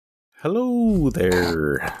Hello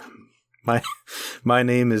there. My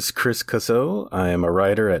name is Chris Casso. I am a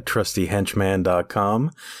writer at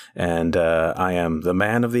trustyhenchman.com, and I am the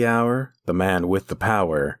man of the hour, the man with the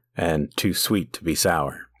power, and too sweet to be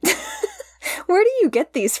sour. Where do you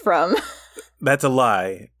get these from? That's a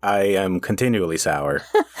lie. I am continually sour.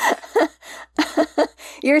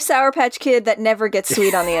 You're a Sour Patch Kid that never gets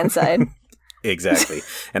sweet on the inside. Exactly.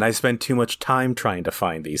 And I spend too much time trying to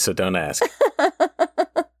find these, so don't ask.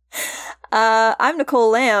 I'm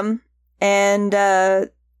Nicole Lamb, and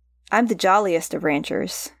I'm the jolliest of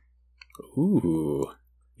ranchers. Ooh.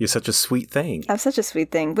 You're such a sweet thing. I'm such a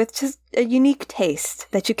sweet thing with just a unique taste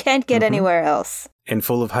that you can't get anywhere else. And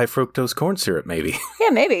full of high fructose corn syrup, maybe.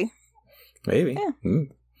 Yeah, maybe. Maybe. Yeah.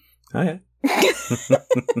 Oh, yeah.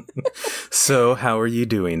 So, how are you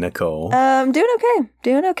doing, Nicole? Doing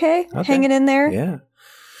okay. Hanging in there. Yeah.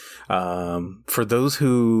 For those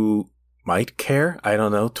who might care, I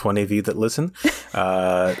don't know, 20 of you that listen,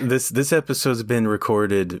 this episode's been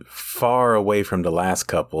recorded far away from the last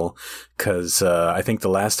couple, because I think the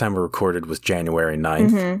last time we recorded was January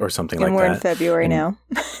 9th or something like that. And we're in February now,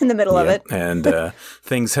 in the middle of it. And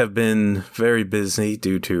things have been very busy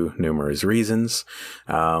due to numerous reasons,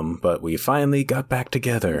 but we finally got back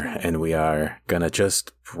together, and we are gonna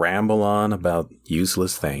just ramble on about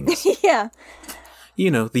useless things. Yeah. You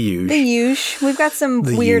know, the usual. The usual. We've got some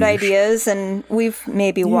weird ideas, and we've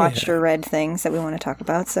maybe watched or read things that we want to talk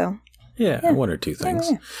about, so. Yeah, one or two things.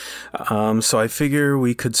 Yeah. So I figure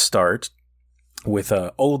we could start with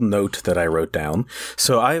an old note that I wrote down.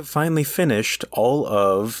 So I've finally finished all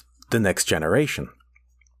of The Next Generation.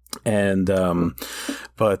 And,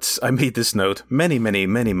 but I made this note many, many,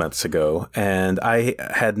 many months ago, and I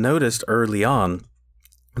had noticed early on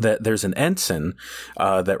that there's an ensign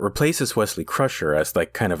that replaces Wesley Crusher as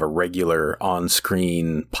like kind of a regular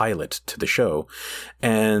on-screen pilot to the show.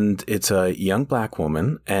 And it's a young black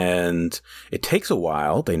woman, and it takes a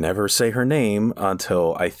while. They never say her name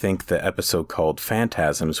until I think the episode called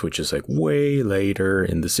Phantasms, which is like way later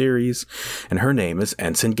in the series. And her name is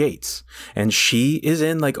Ensign Gates. And she is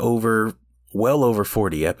in like well over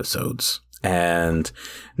 40 episodes. And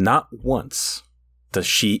not once does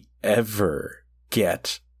she ever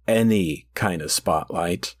get any kind of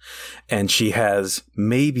spotlight, and she has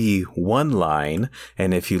maybe one line,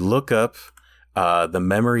 and if you look up the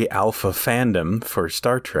Memory Alpha fandom for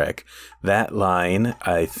Star Trek, that line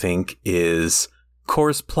I think is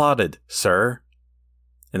 "course plotted, sir,"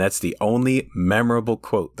 and that's the only memorable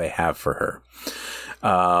quote they have for her.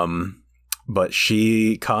 But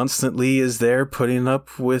she constantly is there putting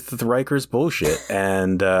up with Riker's bullshit.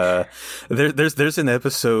 And there's an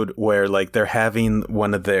episode where like they're having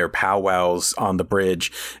one of their powwows on the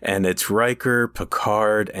bridge, and it's Riker,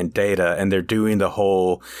 Picard, and Data, and they're doing the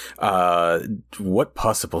whole what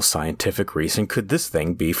possible scientific reason could this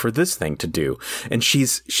thing be for this thing to do? And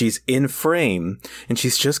she's in frame, and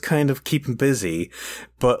she's just kind of keeping busy.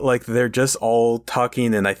 But, like, they're just all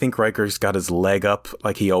talking, and I think Riker's got his leg up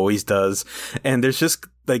like he always does. And there's just,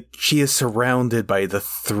 like, she is surrounded by the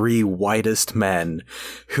three whitest men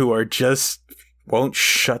who are just won't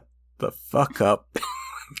shut the fuck up.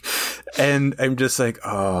 And I'm just like,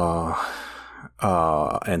 oh,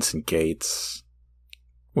 Ensign Gates,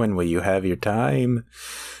 when will you have your time?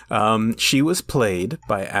 She was played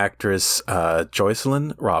by actress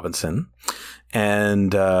Jocelyn Robinson.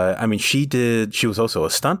 And, I mean, she was also a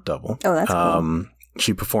stunt double. Oh, that's cool.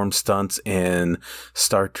 She performed stunts in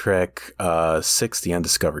Star Trek 6, The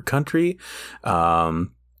Undiscovered Country.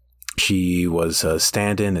 She was a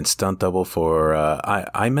stand-in and stunt double for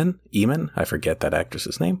Eamon. I forget that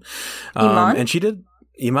actress's name. Iman? And she did...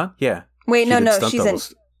 Iman? Yeah. Wait, no,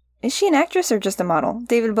 is she an actress or just a model?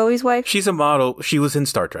 David Bowie's wife? She's a model. She was in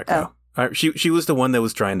Star Trek, though. She was the one that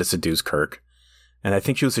was trying to seduce Kirk. And I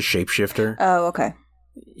think she was a shapeshifter. Oh, okay.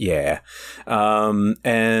 Yeah.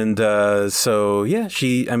 So, yeah,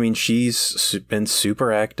 she's been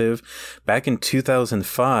super active. Back in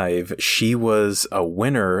 2005, she was a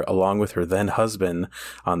winner along with her then husband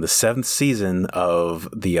on the 7th season of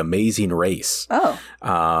The Amazing Race. Oh.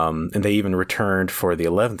 And they even returned for the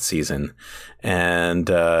 11th season. And,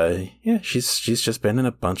 yeah, she's just been in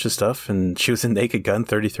a bunch of stuff, and she was in Naked Gun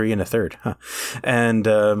 33 and a third. Huh.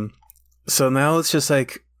 And, so now it's just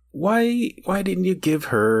like, why didn't you give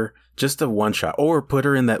her just a one shot, or put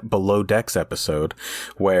her in that Below Decks episode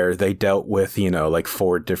where they dealt with, like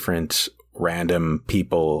 4 different random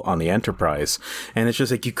people on the Enterprise, and it's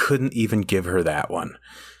just like you couldn't even give her that one.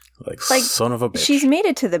 Like son of a bitch. She's made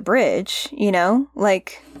it to the bridge,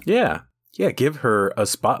 like yeah, give her a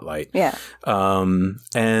spotlight. Yeah.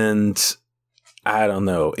 And I don't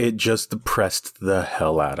know. It just depressed the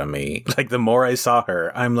hell out of me. Like, the more I saw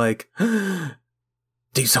her, I'm like,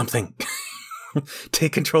 do something.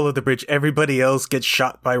 Take control of the bridge. Everybody else gets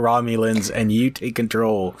shot by Romulans, and you take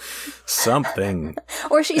control. Something.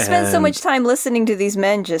 Or she spends so much time listening to these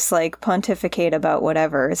men just, like, pontificate about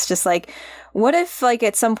whatever. It's just like, what if, like,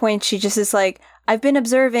 at some point she just is like, I've been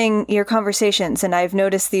observing your conversations, and I've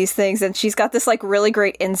noticed these things, and she's got this, like, really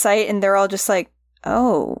great insight, and they're all just like,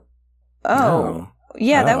 oh,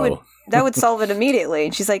 yeah, that would solve it immediately.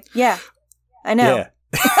 And she's like, yeah, I know. Yeah.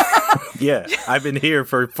 Yeah, I've been here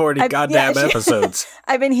for 40 episodes.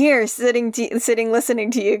 I've been here sitting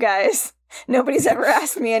listening to you guys. Nobody's ever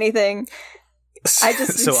asked me anything. I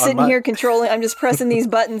just sitting here controlling. I'm just pressing these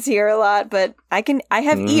buttons here a lot, but I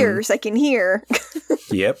have ears. I can hear.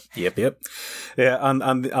 Yep. Yeah,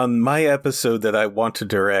 on my episode that I want to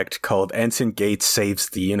direct called Ensign Gates Saves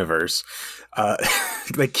the Universe,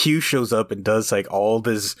 like Q shows up and does like all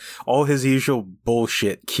his usual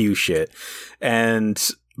bullshit Q shit,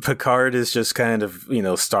 and Picard is just kind of,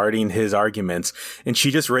 starting his arguments, and she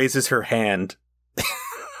just raises her hand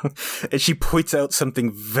and she points out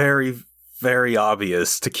something very, very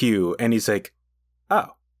obvious to Q, and he's like, oh,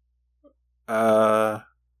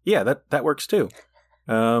 yeah, that works too.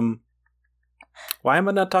 Why am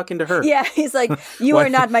I not talking to her? Yeah, he's like, you are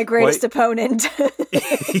not my greatest opponent.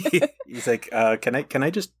 He's like, can I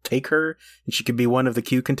just take her and she could be one of the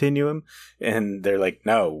Q continuum? And they're like,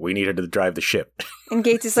 no, we need her to drive the ship. And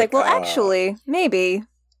Gates is like, well, actually, maybe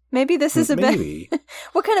this is a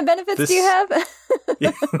what kind of benefits do you have?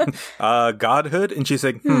 Godhood. And she's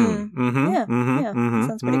like, sounds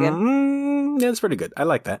pretty good. Yeah, it's pretty good. I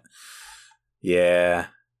like that. Yeah.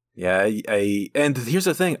 Yeah, and here's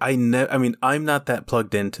the thing. I'm not that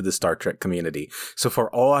plugged into the Star Trek community. So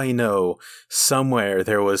for all I know, somewhere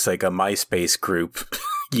there was like a MySpace group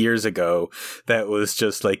years ago that was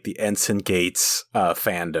just like the Ensign Gates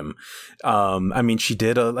fandom. She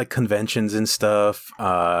did like conventions and stuff.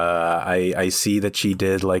 I see that she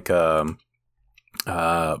did like a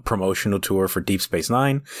promotional tour for Deep Space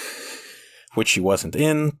Nine, which she wasn't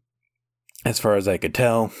in, as far as I could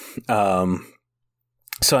tell.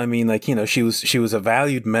 So she was a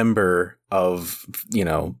valued member of,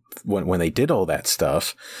 when they did all that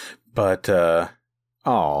stuff. But I'm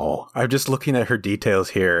just looking at her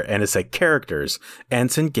details here, and it's like characters: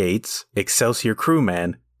 Ensign Gates, Excelsior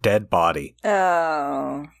crewman, dead body.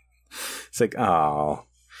 Oh. It's like, oh.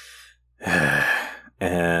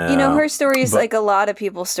 Her story is like a lot of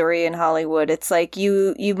people's story in Hollywood. It's like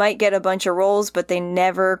you might get a bunch of roles, but they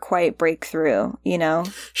never quite break through,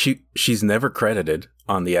 She's never credited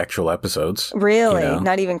on the actual episodes. Really?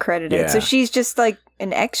 Not even credited. Yeah. So she's just like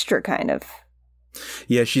an extra kind of.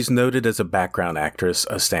 Yeah, she's noted as a background actress,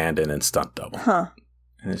 a stand-in, and stunt double. Huh.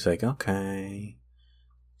 And it's like, okay,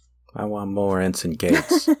 I want more Ensign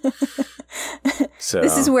Gates. So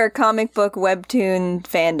this is where comic book webtoon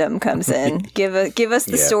fandom comes in. Give us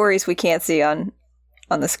the stories we can't see on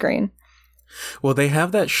the screen. Well, they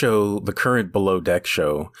have that show, the current Below Deck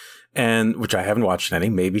show, and which I haven't watched any.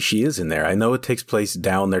 Maybe she is in there. I know it takes place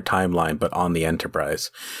down their timeline, but on the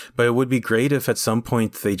Enterprise. But it would be great if at some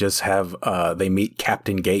point they just have they meet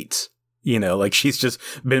Captain Gates. Like she's just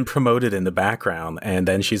been promoted in the background, and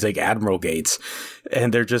then she's like Admiral Gates,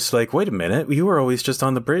 and they're just like, wait a minute, you were always just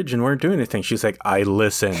on the bridge and weren't doing anything. She's like, I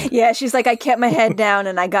listened. Yeah, she's like, I kept my head down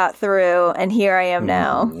and I got through, and here I am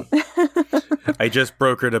now. I just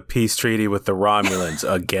brokered a peace treaty with the Romulans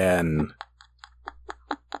again.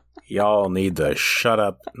 Y'all need to shut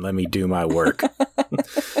up and let me do my work.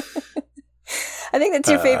 I think that's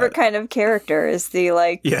your favorite kind of character, is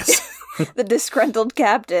the yes. The disgruntled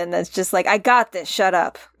captain that's just like, I got this, shut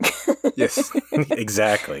up. Yes,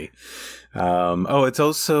 exactly. It's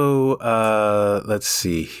also, let's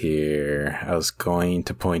see here. I was going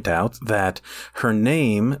to point out that her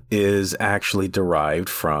name is actually derived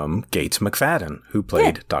from Gates McFadden, who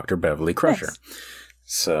played Dr. Beverly Crusher. Nice.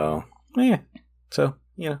 So,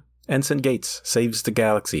 Ensign Gates saves the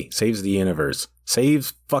galaxy, saves the universe,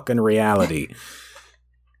 saves fucking reality.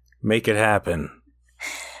 Make it happen.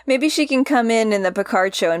 Maybe she can come in the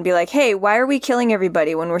Picard show and be like, hey, why are we killing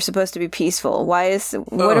everybody when we're supposed to be peaceful?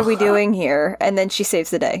 What are we doing here? And then she saves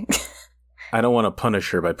the day. I don't want to punish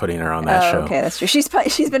her by putting her on that show. Okay, that's true.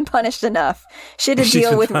 She's been punished enough. She had to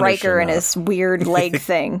deal with Riker and his weird leg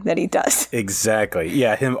thing that he does. Exactly.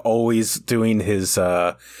 Yeah, him always doing his,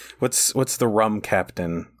 what's the rum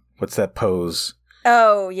captain? What's that pose?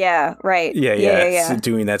 Oh, yeah, right. Yeah.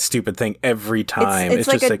 Doing that stupid thing every time.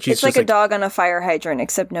 It's like a dog on a fire hydrant,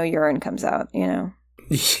 except no urine comes out,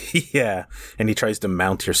 Yeah, and he tries to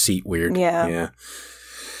mount your seat weird. Yeah.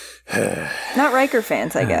 Not Riker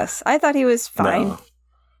fans, I guess. I thought he was fine, No.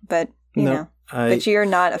 but you know, but you're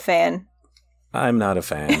not a fan. I'm not a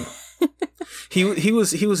fan. He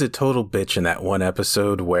was a total bitch in that one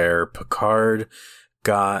episode where Picard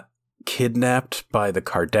got kidnapped by the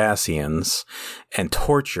Cardassians and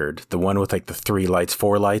tortured, the one with like the 3 lights,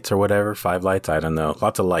 4 lights or whatever, 5 lights, I don't know,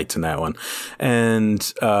 lots of lights in that one. And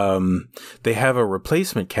they have a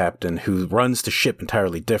replacement captain who runs the ship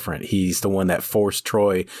entirely different. He's the one that forced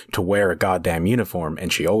Troy to wear a goddamn uniform,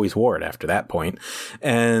 and she always wore it after that point.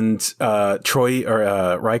 And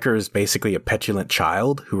Riker is basically a petulant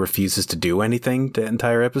child who refuses to do anything the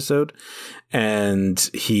entire episode, and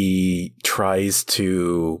he tries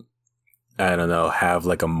to, I don't know, have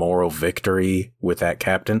like a moral victory with that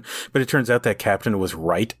captain. But it turns out that captain was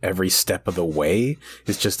right every step of the way.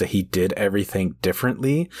 It's just that he did everything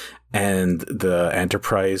differently. And the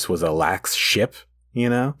Enterprise was a lax ship, you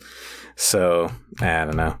know? So, I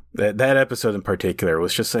don't know. That episode in particular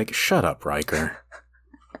was just like, shut up, Riker.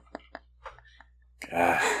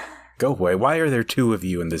 Go away. Why are there 2 of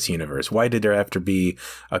you in this universe? Why did there have to be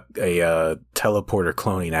a teleporter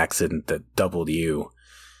cloning accident that doubled you?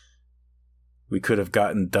 We could have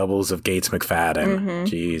gotten doubles of Gates McFadden. Mm-hmm.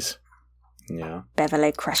 Jeez. Yeah.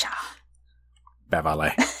 Beverly Crusher.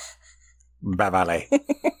 Beverly.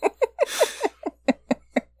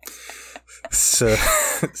 So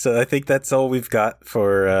I think that's all we've got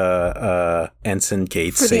for Ensign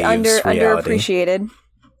Gates. For the underappreciated.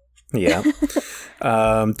 Yeah.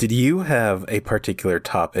 Did you have a particular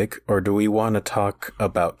topic, or do we want to talk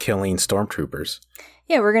about killing stormtroopers?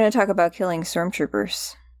 Yeah, we're going to talk about killing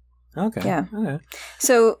stormtroopers. Okay. Yeah. Okay.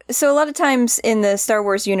 So a lot of times in the Star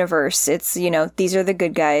Wars universe, it's, you know, these are the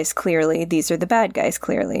good guys, clearly. These are the bad guys,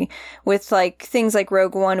 clearly. With like things like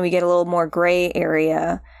Rogue One, we get a little more gray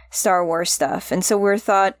area Star Wars stuff. And so we're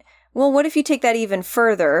thought, well, what if you take that even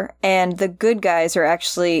further and the good guys are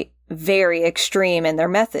actually very extreme in their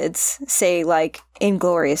methods, say like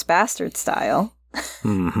Inglourious Bastard style.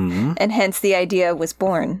 Mm-hmm. And hence the idea was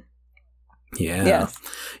born. Yeah.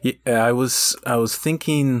 I was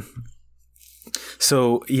thinking,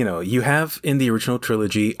 so, you know, you have in the original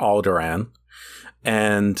trilogy Alderaan,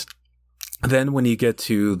 and then when you get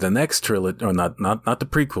to the next trilogy, or not the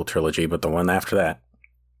prequel trilogy, but the one after that,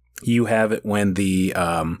 you have it when the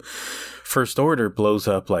First Order blows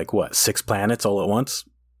up like 6 planets all at once,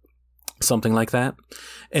 something like that.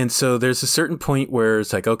 And so there's a certain point where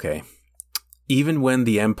it's like, okay, even when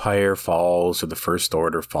the Empire falls or the First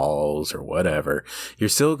Order falls or whatever, you're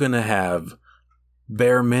still going to have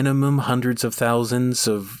bare minimum hundreds of thousands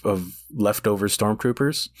of leftover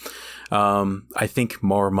stormtroopers. I think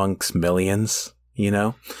more amongst millions, you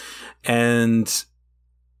know? And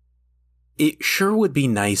it sure would be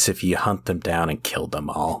nice if you hunt them down and killed them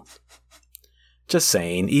all. Just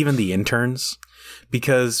saying, even the interns.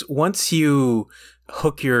 Because once you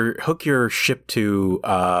hook your ship to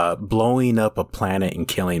blowing up a planet and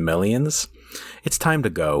killing millions, it's time to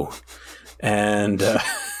go. And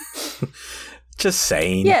just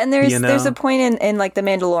saying. Yeah, and there's a point in like The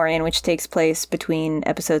Mandalorian, which takes place between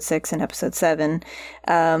episode 6 and episode 7,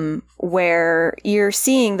 where you're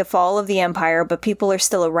seeing the fall of the Empire, but people are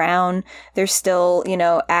still around. There's still, you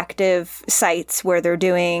know, active sites where they're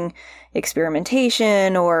doing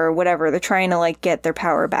experimentation or whatever. They're trying to like get their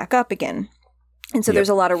power back up again. And so there's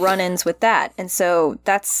a lot of run-ins with that. And so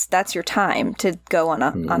that's your time to go on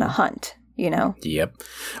a hunt, you know? Yep.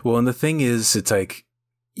 Well, and the thing is, it's like,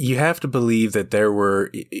 you have to believe that there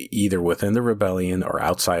were either within the rebellion or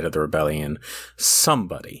outside of the rebellion,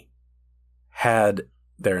 somebody had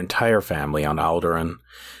their entire family on Alderaan,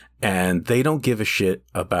 and they don't give a shit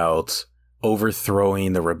about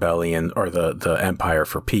overthrowing the rebellion or the Empire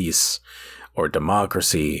for peace or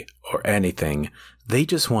democracy or anything. They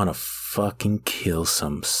just want to fucking kill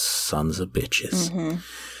some sons of bitches. Mm-hmm.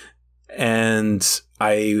 And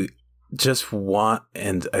I just want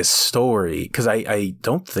a story, because I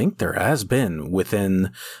don't think there has been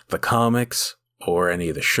within the comics or any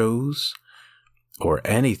of the shows or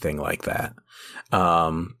anything like that.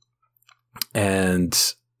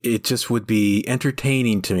 And it just would be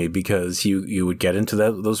entertaining to me, because you would get into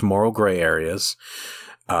those moral gray areas.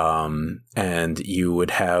 And you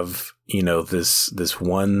would have, you know, this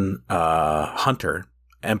one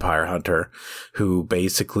Empire hunter, who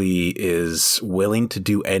basically is willing to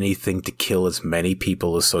do anything to kill as many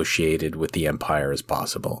people associated with the Empire as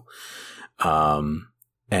possible.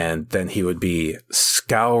 And then he would be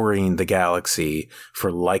scouring the galaxy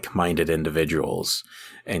for like-minded individuals.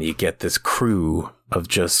 And you get this crew of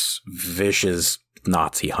just vicious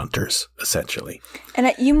Nazi hunters, essentially.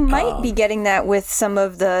 And you might be getting that with some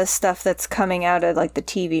of the stuff that's coming out of like the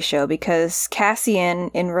TV show, because Cassian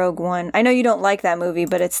in Rogue One, I know you don't like that movie,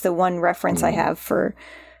 but it's the one reference I have for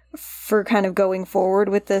kind of going forward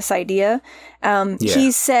with this idea.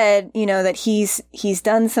 He said, that he's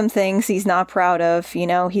done some things he's not proud of,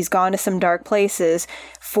 he's gone to some dark places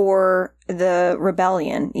for the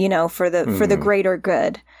rebellion, for the greater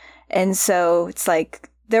good. And so it's like,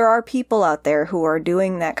 there are people out there who are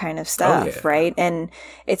doing that kind of stuff, right? And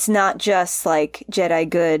it's not just like Jedi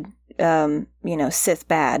good, Sith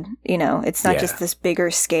bad, it's not just this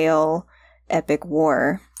bigger scale epic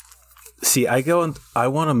war. See, I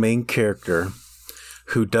want a main character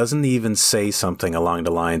who doesn't even say something along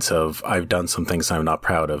the lines of, I've done some things I'm not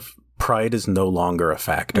proud of. Pride is no longer a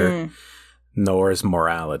factor, nor is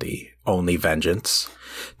morality, only vengeance.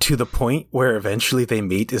 To the point where eventually they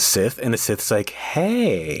meet a Sith, and the Sith's like,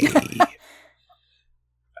 hey,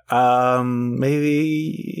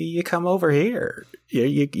 maybe you come over here.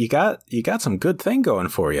 You got some good thing going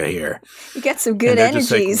for you here. You got some good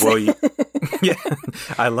energies. Like, well,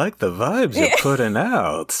 I like the vibes you're putting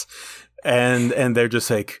out. And they're just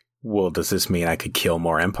like, well, does this mean I could kill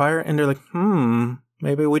more Empire? And they're like,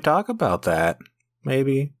 maybe we talk about that.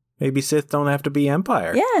 Maybe Sith don't have to be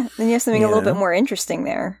Empire. Yeah, then you have something a little bit more interesting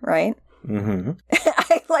there, right? Mm-hmm.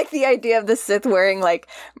 I like the idea of the Sith wearing like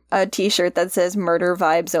a t-shirt that says murder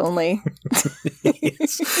vibes only.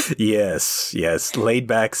 Yes. Laid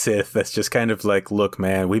back Sith that's just kind of like, look,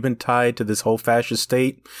 man, we've been tied to this whole fascist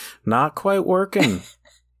state. Not quite working.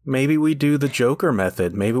 Maybe we do the Joker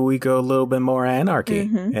method. Maybe we go a little bit more anarchy.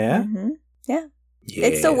 Yeah? Yeah.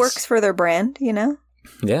 Yes. It still works for their brand,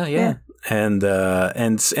 Yeah. And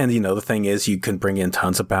the thing is, you can bring in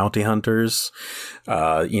tons of bounty hunters.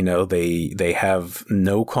 They have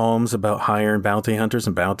no qualms about hiring bounty hunters,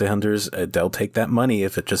 and bounty hunters, they'll take that money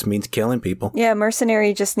if it just means killing people. Yeah,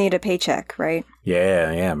 mercenary just need a paycheck, right?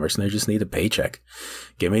 Yeah, mercenary just need a paycheck.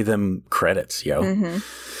 Give me them credits, yo.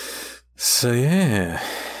 So yeah,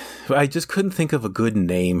 I just couldn't think of a good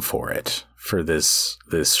name for it, for this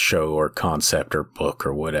show or concept or book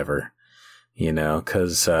or whatever.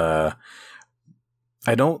 Because I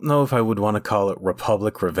don't know if I would want to call it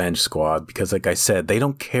Republic Revenge Squad, because like I said, they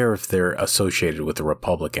don't care if they're associated with the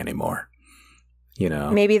Republic anymore.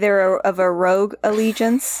 Maybe they're of a rogue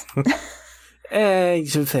allegiance?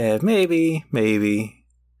 Maybe.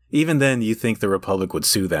 Even then, you think the Republic would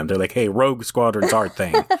sue them. They're like, hey, Rogue Squadron's our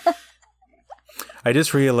thing. I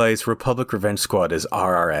just realized Republic Revenge Squad is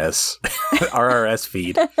RRS. RRS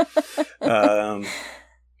feed.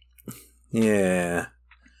 Yeah.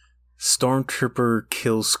 Stormtrooper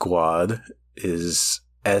Kill Squad is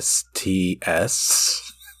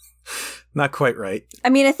STS. Not quite right. I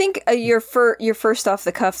mean, I think your first off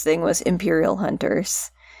the cuff thing was Imperial Hunters.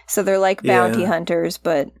 So they're like bounty hunters,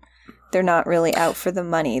 but they're not really out for the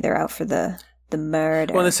money. They're out for the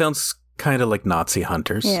murder. Well, it sounds kind of like Nazi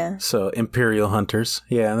hunters. Yeah. So Imperial Hunters.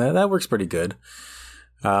 Yeah, that works pretty good.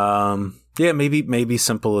 Maybe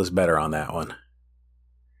simple is better on that one.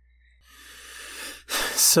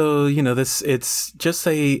 So, it's just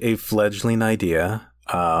a fledgling idea.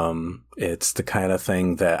 It's the kind of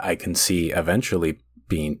thing that I can see eventually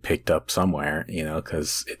being picked up somewhere,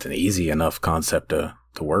 because it's an easy enough concept to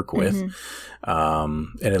work with.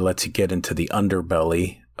 And it lets you get into the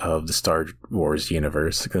underbelly of the Star Wars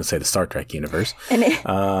universe. I'm going to say the Star Trek universe. And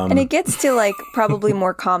it gets to like probably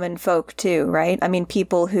more common folk too, right? I mean,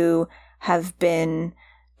 people who have been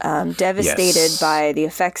devastated by the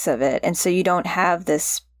effects of it. And so you don't have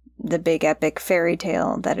the big epic fairy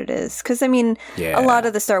tale that it is. Because, I mean, a lot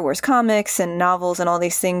of the Star Wars comics and novels and all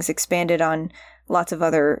these things expanded on lots of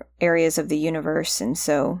other areas of the universe. And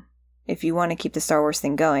so if you want to keep the Star Wars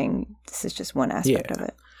thing going, this is just one aspect of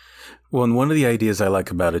it. Well, and one of the ideas I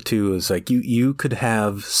like about it, too, is like you could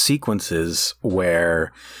have sequences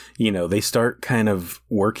where, they start kind of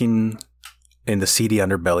working in the seedy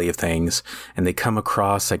underbelly of things, and they come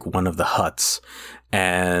across like one of the huts,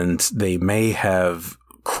 and they may have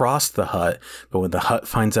crossed the hut, but when the hut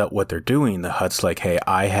finds out what they're doing, the hut's like, hey,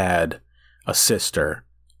 I had a sister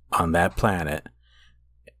on that planet,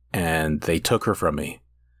 and they took her from me.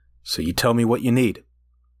 So you tell me what you need,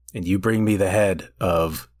 and you bring me the head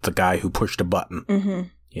of the guy who pushed a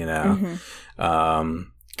button,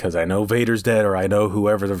 because I know Vader's dead, or I know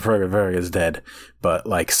whoever the frick is dead, but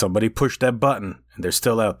like somebody pushed that button and they're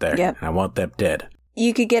still out there, and I want them dead.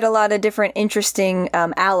 You could get a lot of different interesting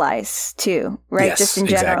allies too, right? Yes, just in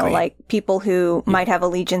general, exactly. like people who might have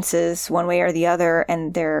allegiances one way or the other,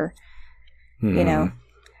 and they're,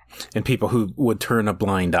 And people who would turn a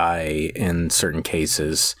blind eye in certain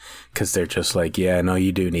cases because they're just like, yeah, no,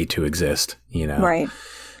 you do need to exist, you know? Right.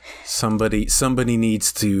 Somebody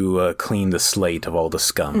needs to clean the slate of all the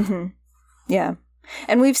scum. Mm-hmm. Yeah.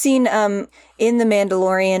 And we've seen in The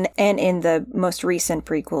Mandalorian and in the most recent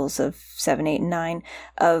prequels of 7, 8, and 9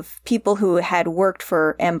 of people who had worked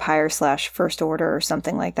for Empire/First Order or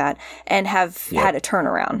something like that and have had a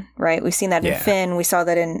turnaround, right? We've seen that in Finn. We saw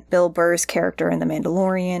that in Bill Burr's character in The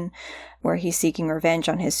Mandalorian, where he's seeking revenge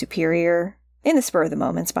on his superior in the spur of the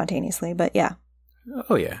moment, spontaneously. But yeah.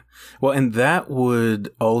 Oh, yeah. Well, and that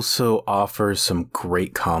would also offer some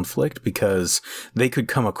great conflict because they could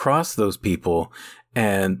come across those people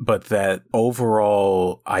but that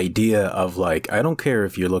overall idea of like, I don't care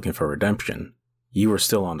if you're looking for redemption, you were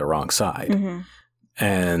still on the wrong side. Mm-hmm.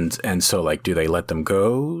 And so like, do they let them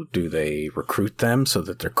go? Do they recruit them so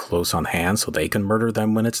that they're close on hand so they can murder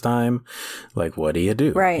them when it's time? Like, what do you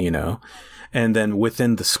do? Right. You know? And then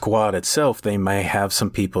within the squad itself, they may have some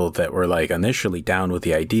people that were like initially down with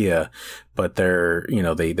the idea, but they're, you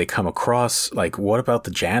know, they come across like, what about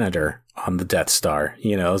the janitor on the Death Star?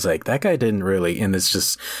 You know, it's like that guy didn't really, and it's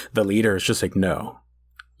just the leader is just like, no,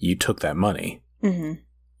 you took that money. Mm-hmm.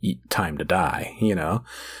 Time to die, you know?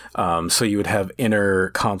 So you would have inner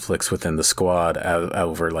conflicts within the squad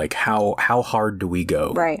over like, how hard do we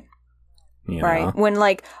go? Right. You right. know? When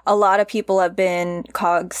like a lot of people have been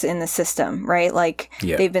cogs in the system, right? Like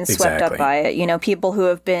they've been swept up by it. You know, people who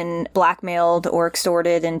have been blackmailed or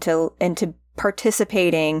extorted into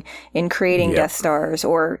participating in creating Death Stars,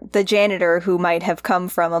 or the janitor who might have come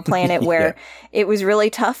from a planet where it was really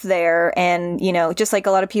tough there. And, you know, just like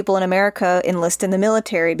a lot of people in America enlist in the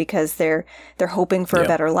military because they're hoping for a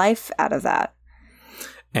better life out of that.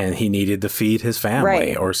 And he needed to feed his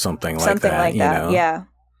family or something like that. Something like that, yeah.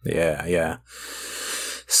 Yeah.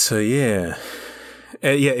 So, yeah,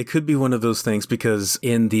 it could be one of those things because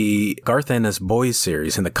in the Garth Ennis Boys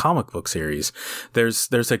series, in the comic book series, there's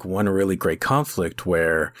like one really great conflict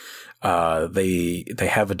where they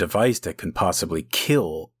have a device that can possibly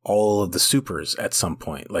kill all of the supers at some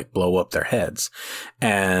point, like blow up their heads.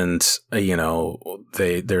 And, you know,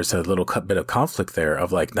 there's a little bit of conflict there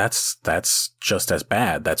of like, that's just as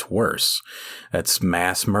bad. That's worse. That's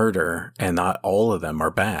mass murder, and not all of them are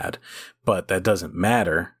bad, but that doesn't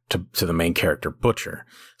matter to the main character, Butcher.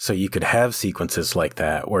 So you could have sequences like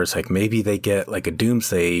that where it's like maybe they get like a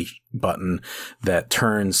doomsday button that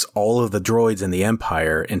turns all of the droids in the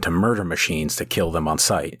Empire into murder machines to kill them on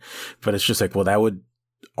sight. But it's just like, well, that would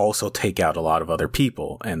also take out a lot of other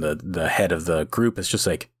people. And the head of the group is just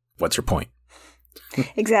like, what's your point?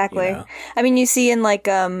 Exactly. You know? I mean, you see in like,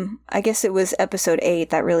 I guess it was episode 8,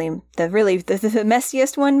 the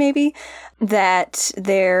messiest one maybe, that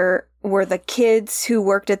there were the kids who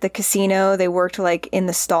worked at the casino. They worked like in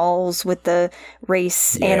the stalls with the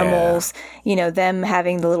race animals, you know, them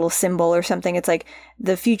having the little symbol or something. It's like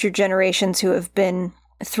the future generations who have been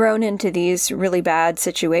thrown into these really bad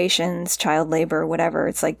situations, child labor, whatever.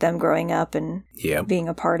 It's like them growing up and being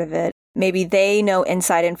a part of it. Maybe they know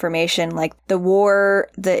inside information, like the war,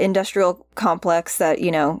 the industrial complex that,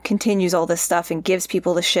 you know, continues all this stuff and gives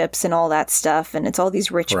people the ships and all that stuff. And it's all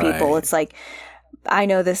these rich people. It's like, I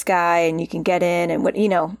know this guy and you can get in, and what, you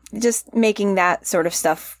know, just making that sort of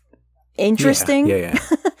stuff interesting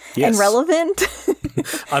Yes. and relevant.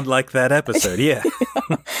 Unlike that episode.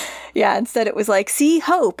 Yeah, instead it was like, see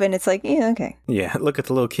hope, and it's like, okay. Yeah, look at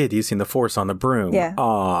the little kid using the Force on the broom. Yeah.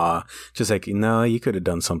 Aw. Just like, no, you could have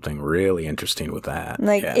done something really interesting with that.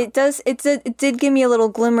 Like, it did give me a little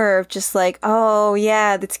glimmer of just like, oh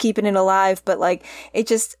yeah, that's keeping it alive, but like, it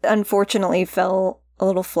just unfortunately fell a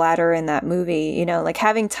little flatter in that movie, you know, like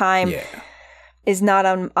having time is not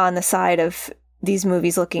on the side of these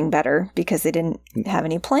movies looking better because they didn't have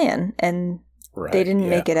any plan, and they didn't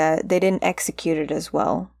they didn't execute it as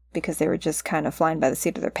well because they were just kind of flying by the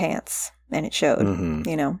seat of their pants, and it showed,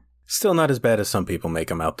 you know. Still not as bad as some people make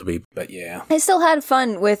them out to be, but yeah. I still had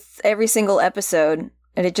fun with every single episode.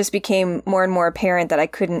 And it just became more and more apparent that I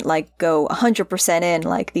couldn't like go 100% in,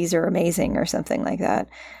 like these are amazing or something like that.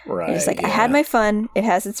 Right. It's like, I had my fun. It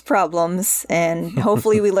has its problems. And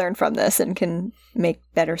hopefully we learn from this and can make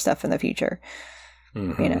better stuff in the future.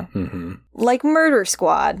 You know, like Murder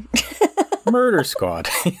Squad. Murder Squad.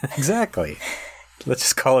 Exactly. Let's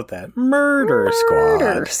just call it that. Murder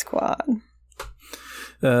Squad.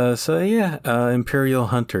 Imperial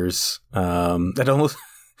Hunters.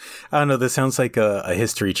 I don't know, this sounds like a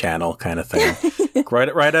History Channel kind of thing.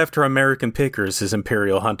 right after American Pickers is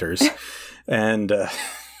Imperial Hunters. And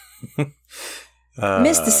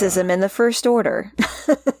Mysticism in the First Order.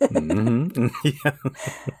 Yeah.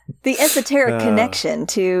 The esoteric connection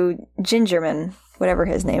to Gingerman, whatever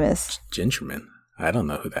his name is. Gingerman? I don't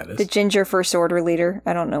know who that is. The Ginger First Order leader.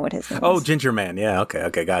 I don't know what his name is. Oh, Ginger Man. Yeah,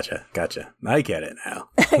 okay, gotcha. I get it now.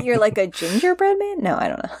 You're like a gingerbread man? No, I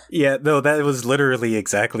don't know. Yeah, no, that was literally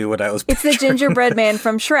exactly what I was It's the gingerbread man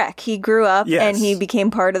from Shrek. He grew up and he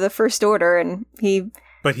became part of the First Order, and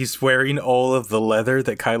But he's wearing all of the leather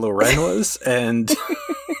that Kylo Ren was, and...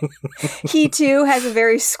 he, too, has a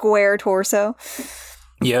very square torso.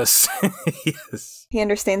 Yes. Yes. He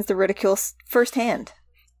understands the ridicule firsthand.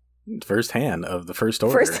 Firsthand of the First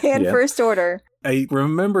Order. First Order. I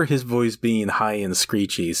remember his voice being high and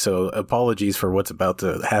screechy, so apologies for what's about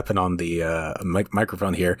to happen on the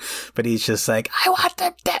microphone here. But he's just like, I want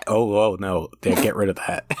them dead. Oh, no. Yeah, get rid of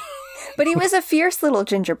that. But he was a fierce little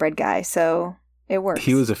gingerbread guy, so it works.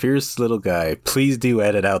 He was a fierce little guy. Please do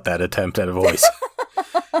edit out that attempt at a voice.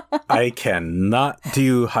 I cannot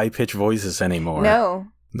do high-pitched voices anymore.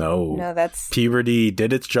 No, that's... Puberty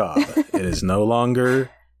did its job. It is no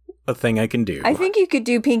longer... a thing I can do. I think you could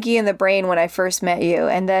do Pinky in the Brain when I first met you,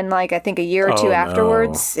 and then I think a year or two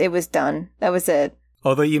afterwards, it was done. That was it.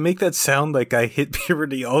 Although you make that sound like I hit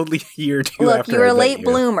puberty only a year or two Look, after you're a I met late you.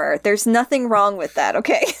 bloomer. There's nothing wrong with that,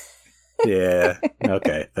 okay? Yeah.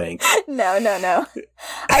 Okay, thanks. No.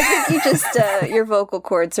 I think you just, your vocal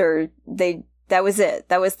cords that was it.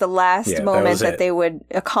 That was the last moment that they would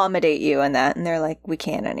accommodate you in that, and they're like, we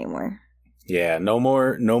can't anymore. Yeah, no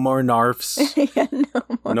more narfs. Yeah,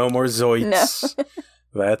 no more zoids. No.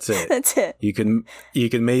 That's it. That's it. You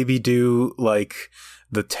can maybe do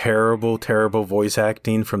the terrible voice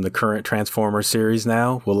acting from the current Transformers series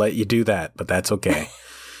now. We'll let you do that, but that's okay.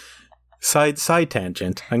 Side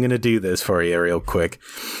tangent. I'm going to do this for you real quick.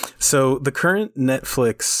 So the current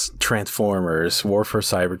Netflix Transformers War for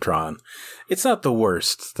Cybertron, it's not the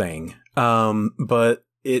worst thing. But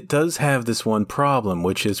it does have this one problem,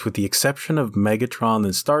 which is with the exception of Megatron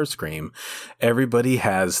and Starscream, everybody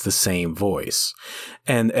has the same voice.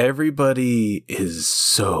 And everybody is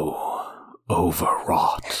so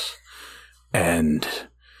overwrought. And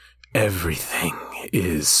everything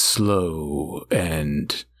is slow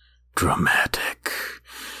and dramatic.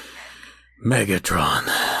 Megatron,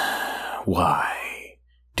 why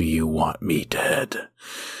do you want me dead?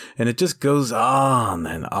 And it just goes on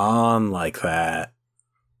and on like that.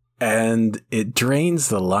 And it drains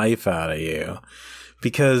the life out of you.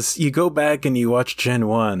 Because you go back and you watch Gen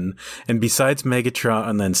 1, and besides Megatron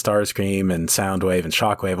and then Starscream and Soundwave and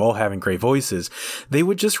Shockwave all having great voices, they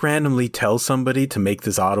would just randomly tell somebody to make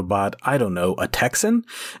this Autobot, I don't know, a Texan?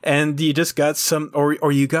 And you just got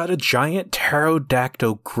or you got a giant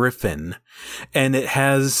pterodactyl griffin, and it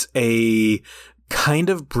has a kind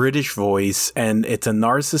of British voice, and it's a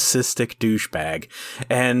narcissistic douchebag,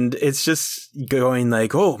 and it's just going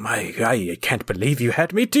like, oh my, I can't believe you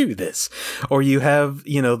had me do this. Or you have,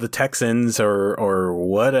 the Texans or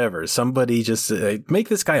whatever, somebody just make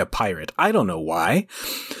this guy a pirate. I don't know why.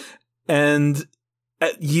 And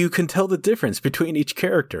you can tell the difference between each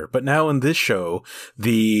character. But now in this show,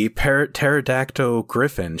 the pterodactyl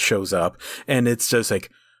griffin shows up, and it's just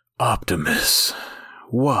like, Optimus,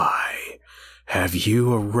 why have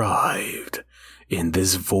you arrived in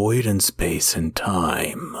this void in space and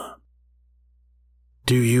time?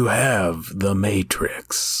 Do you have the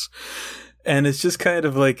Matrix? And it's just kind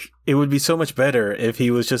of like, it would be so much better if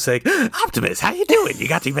he was just like, Optimus, how you doing? You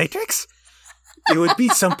got the Matrix? It would be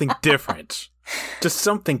something different. Just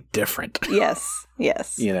something different. Yes.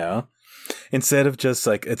 Instead of just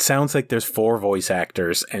it sounds like there's 4 voice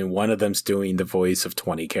actors and one of them's doing the voice of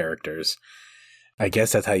 20 characters. I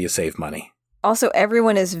guess that's how you save money. Also,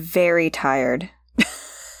 everyone is very tired.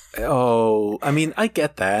 Oh, I mean, I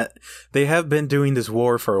get that. They have been doing this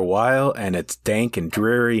war for a while, and it's dank and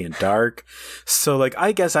dreary and dark. So,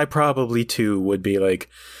 I guess I probably, too, would be like,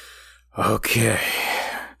 okay,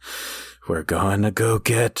 we're gonna go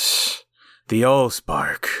get the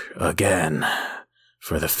Allspark again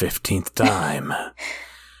for the 15th time.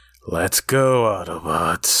 Let's go,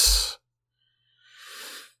 Autobots.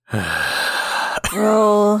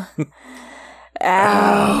 Roll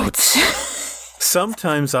out.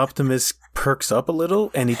 Sometimes Optimus perks up a little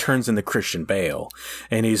and he turns into Christian Bale.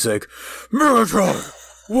 And he's like, Megatron,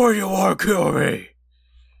 why do you want to kill me?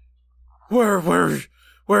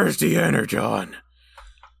 Where's the Energon?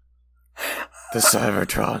 The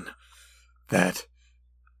Cybertron that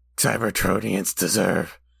Cybertronians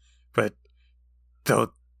deserve, but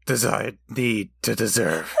don't need to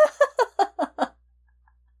deserve.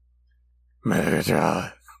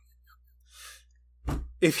 Megatron.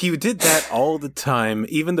 if you did that all the time,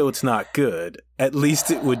 even though it's not good, at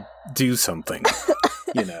least it would do something,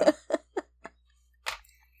 you know.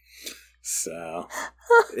 So,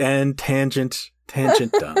 and tangent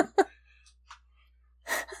done.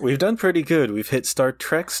 We've done pretty good. We've hit Star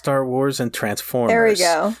Trek, Star Wars, and Transformers. There we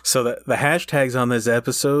go. So the hashtags on this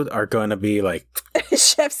episode are going to be like...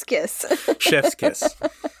 Chef's kiss. Chef's kiss.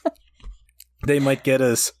 They might get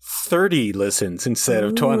us 30 listens instead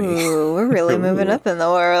of 20. Ooh, we're really moving up in the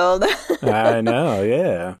world. I know,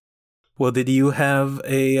 yeah. Well, did you have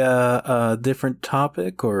a different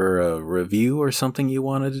topic or a review or something you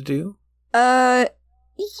wanted to do?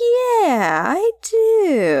 Yeah, I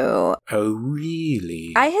do. Oh,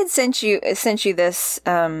 really? I had sent you this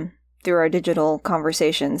through our digital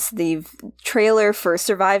conversations. The trailer for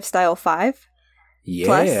Survive Style 5. Yeah.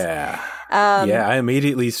 Plus. Yeah, I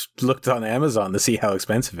immediately looked on Amazon to see how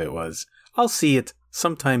expensive it was. I'll see it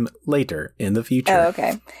sometime later in the future. Oh,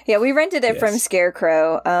 okay. Yeah, we rented it from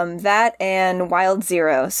Scarecrow. That and Wild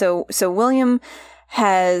Zero. So William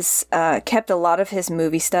has kept a lot of his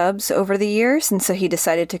movie stubs over the years, and so he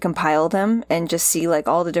decided to compile them and just see like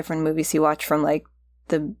all the different movies he watched from like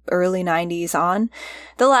the early 90s on.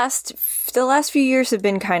 The last few years have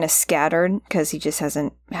been kind of scattered because he just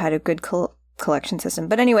hasn't had a good collection system.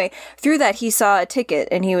 But anyway, through that he saw a ticket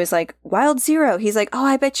and he was like, Wild Zero. He's like, oh,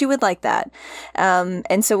 I bet you would like that.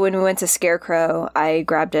 And so when we went to Scarecrow, I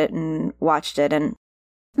grabbed it and watched it. And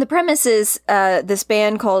the premise is this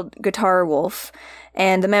band called Guitar Wolf.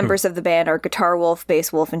 And the members of the band are Guitar Wolf,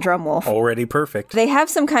 Bass Wolf, and Drum Wolf. Already perfect. They have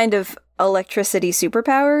some kind of electricity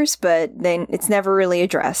superpowers, but then it's never really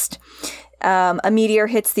addressed. A meteor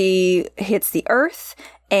hits the Earth,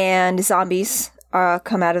 and zombies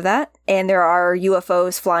come out of that. And there are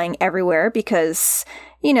UFOs flying everywhere because,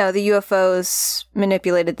 you know, the UFOs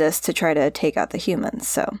manipulated this to try to take out the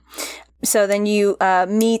humans. So then you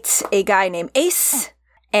meet a guy named Ace.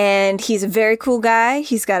 And he's a very cool guy.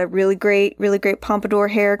 He's got a really great pompadour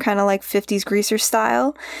hair, kind of like 50s greaser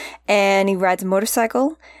style. And he rides a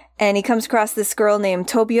motorcycle. And he comes across this girl named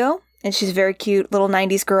Tobio. And she's a very cute little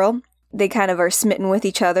 90s girl. They kind of are smitten with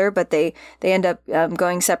each other, but they end up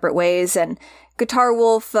going separate ways. And Guitar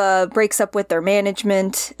Wolf breaks up with their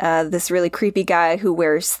management. This really creepy guy who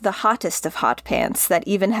wears the hottest of hot pants that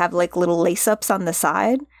even have like little lace-ups on the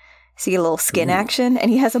side. So you get a little skin action. And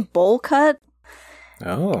he has a bowl cut.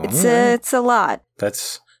 Oh, it's a lot.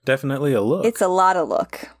 That's definitely a look. It's a lot of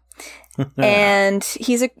look. And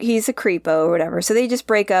he's a creepo or whatever. So they just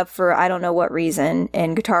break up for I don't know what reason.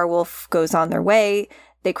 And Guitar Wolf goes on their way.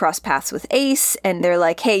 They cross paths with Ace, and they're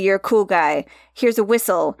like, "Hey, you're a cool guy. Here's a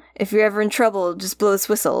whistle. If you're ever in trouble, just blow this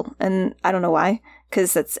whistle." And I don't know why,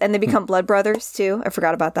 and they become blood brothers too. I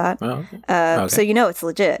forgot about that. Oh, okay. So you know it's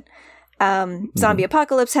legit. Zombie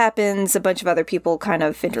apocalypse happens, a bunch of other people kind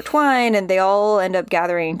of intertwine, and they all end up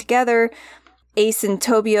gathering together. Ace and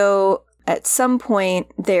Tobio, at some point,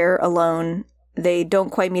 they're alone. They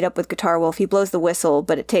don't quite meet up with Guitar Wolf. He blows the whistle,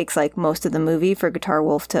 but it takes like most of the movie for Guitar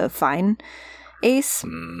Wolf to find Ace.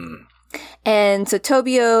 And so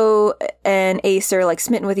Tobio and Ace are like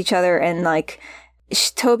smitten with each other, and like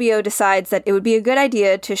Tobio decides that it would be a good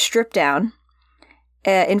idea to strip down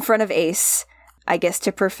in front of Ace, I guess,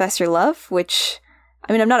 to Professor Love, which,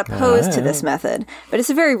 I mean, I'm not opposed to this method, but it's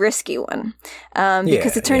a very risky one.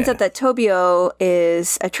 Because it turns out that Tobio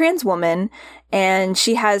is a trans woman, and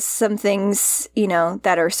she has some things, you know,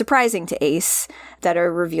 that are surprising to Ace that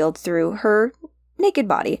are revealed through her naked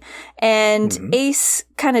body. And Ace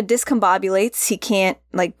kind of discombobulates. He can't,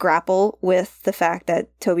 like, grapple with the fact that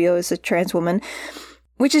Tobio is a trans woman.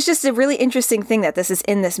 Which is just a really interesting thing that this is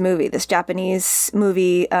in this movie. This Japanese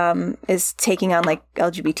movie is taking on like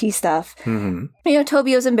LGBT stuff. You know,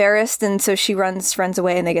 Tobio's embarrassed, and so she runs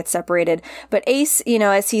away, and they get separated. But Ace, you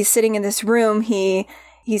know, as he's sitting in this room, he's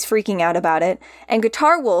freaking out about it. And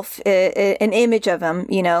Guitar Wolf, an image of him,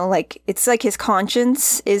 you know, like it's like his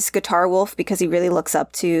conscience is Guitar Wolf because he really looks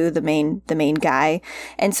up to the main guy,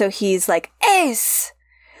 and so he's like, Ace,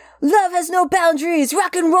 love has no boundaries,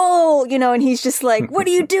 rock and roll, you know, and he's just like, what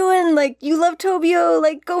are you doing? Like, you love Tobio,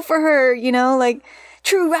 like, go for her, you know, like,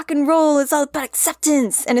 true rock and roll is all about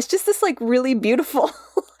acceptance. And it's just this, like, really beautiful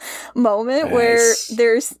moment where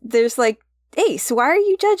there's like, Ace, why are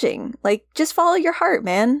you judging? Like, just follow your heart,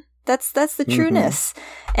 man. That's the trueness.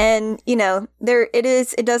 And, you know,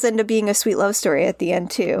 it does end up being a sweet love story at the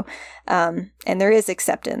end, too. And there is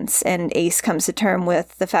acceptance, and Ace comes to term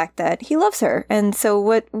with the fact that he loves her. And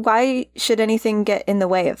so why should anything get in the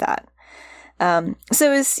way of that?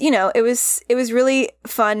 So it was, it was really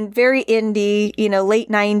fun, very indie, late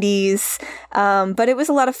 90s. But it was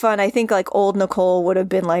a lot of fun. I think like old Nicole would have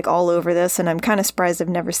been like all over this, and I'm kind of surprised I've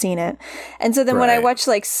never seen it. And so then when I watched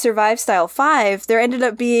like Survive Style 5, there ended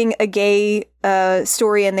up being a gay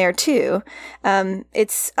story in there too.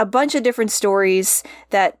 It's a bunch of different stories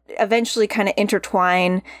that eventually kind of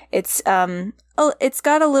intertwine. It's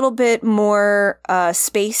got a little bit more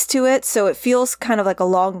space to it, so it feels kind of like a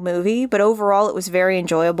long movie, but overall it was very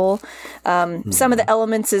enjoyable. Some of the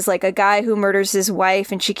elements is like a guy who murders his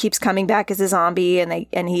wife and she keeps coming back as a zombie,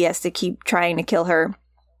 and he has to keep trying to kill her.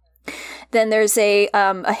 Then there's a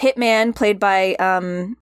hitman played by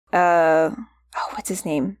what's his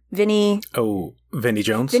name? Vinny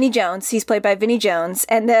Jones. Vinny Jones. He's played by Vinny Jones,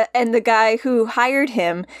 and the guy who hired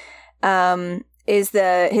him is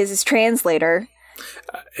his translator.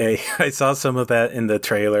 I saw some of that in the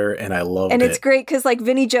trailer, and I loved it. And it's great because like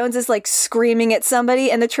Vinny Jones is like screaming at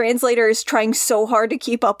somebody, and the translator is trying so hard to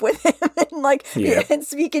keep up with him and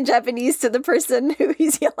speak in Japanese to the person who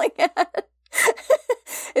he's yelling at.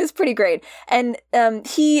 It's pretty great. And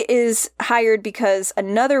he is hired because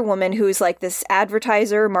another woman who's like this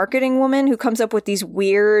advertiser marketing woman who comes up with these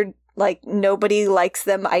weird, like nobody likes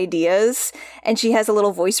them ideas, and she has a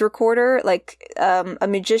little voice recorder. Like a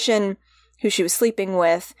magician who she was sleeping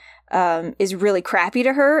with is really crappy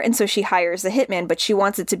to her, and so she hires the hitman, but she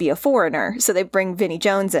wants it to be a foreigner, so they bring Vinny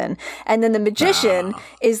Jones in. And then the magician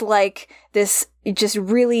is like this just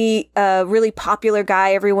really popular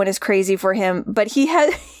guy. Everyone is crazy for him, but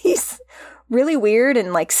he's really weird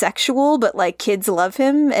and like sexual, but like kids love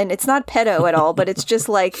him, and it's not pedo at all, but it's just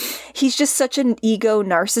like he's just such an ego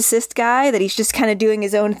narcissist guy that he's just kind of doing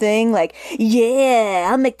his own thing, like, yeah,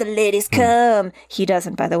 I'll make the ladies come. He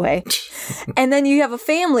doesn't, by the way. And then you have a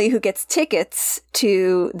family who gets tickets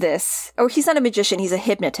to this. Oh, he's not a magician, he's a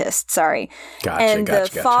hypnotist, sorry. Gotcha.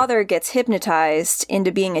 Father gets hypnotized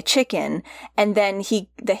into being a chicken, and then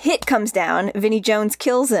the hit comes down, Vinny Jones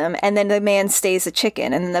kills him, and then the man stays a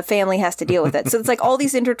chicken, and then the family has to deal with it. So it's like all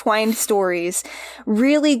these intertwined stories,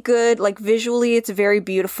 really good, like visually it's very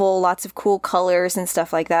beautiful, lots of cool colors and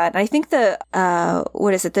stuff like that. And I think the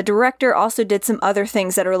director also did some other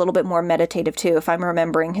things that are a little bit more meditative too, if I'm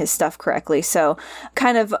remembering his stuff correctly. So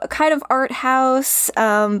kind of art house,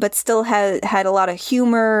 but still had a lot of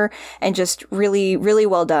humor and just really, really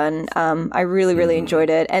well done. I really, really enjoyed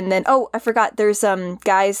it. And then, I forgot, there's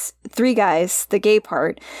three guys, the gay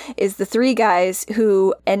part is the three guys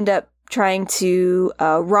who end up trying to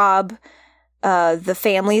rob the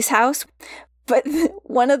family's house. But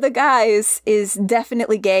one of the guys is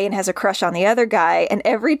definitely gay and has a crush on the other guy. And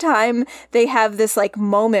every time they have this like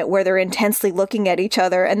moment where they're intensely looking at each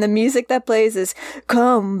other, and the music that plays is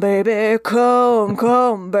 "Come, baby,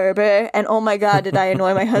 come, baby." And oh my God, did I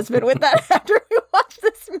annoy my husband with that after we watched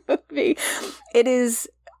this movie. It is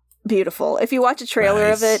beautiful. If you watch a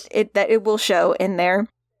trailer of it will show in there.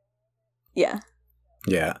 Yeah.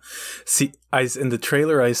 Yeah. See, in the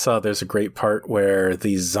trailer I saw there's a great part where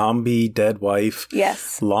the zombie dead wife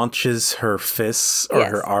launches her fists or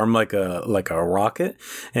her arm like a rocket,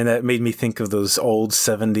 and that made me think of those old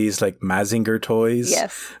 70s like Mazinger toys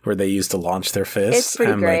where they used to launch their fists. It's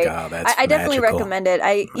pretty great. Like, oh, that's I definitely recommend it.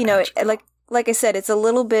 Like I said,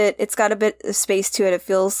 it's got a bit of space to it. It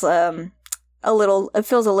feels a little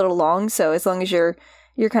long, so as long as you're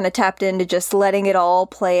kind of tapped into just letting it all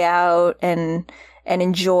play out and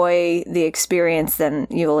enjoy the experience, then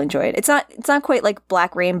you will enjoy it. It's not quite like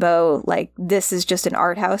Black Rainbow, like this is just an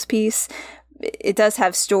art house piece. It does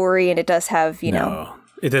have story, and it does have, No,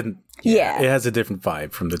 it didn't. Yeah. It has a different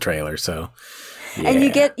vibe from the trailer, so. Yeah. And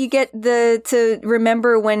you get to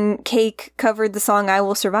remember when Cake covered the song "I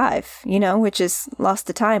Will Survive," which is lost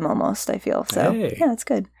to time almost, I feel. So yeah, it's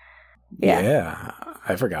good. Yeah.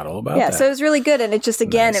 I forgot all about that. Yeah, so it was really good, and it just,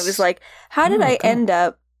 again, It was like, how did I end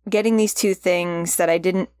up getting these two things that I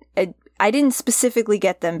didn't specifically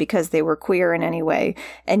get them because they were queer in any way,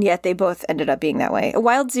 and yet they both ended up being that way.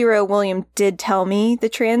 Wild Zero, William did tell me the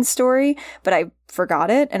trans story, but I forgot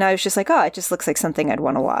it, and I was just like, oh, it just looks like something I'd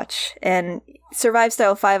want to watch. And Survive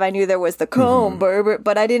Style 5, I knew there was the comb,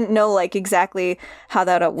 but I didn't know like exactly how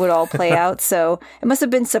that would all play out, so it must have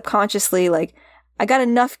been subconsciously like, I got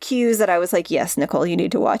enough cues that I was like, yes, Nicole, you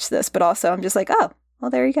need to watch this, but also I'm just like, oh, well,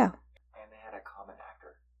 there you go.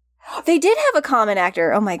 They did have a common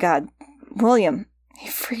actor. Oh my God. William, he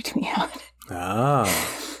freaked me out.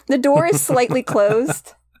 Oh. The door is slightly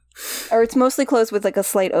closed, or it's mostly closed with like a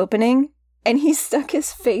slight opening, and he stuck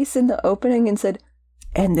his face in the opening and said,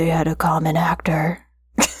 and they had a common actor.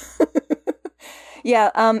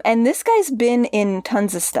 Yeah, and this guy's been in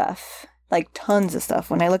tons of stuff. like tons of stuff.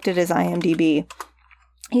 When I looked at his IMDb,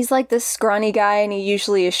 he's like this scrawny guy, and he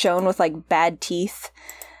usually is shown with like bad teeth.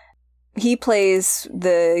 He plays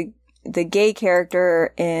the gay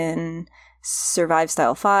character in Survive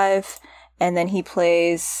Style 5, and then he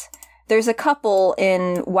plays... There's a couple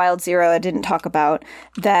in Wild Zero I didn't talk about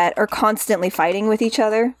that are constantly fighting with each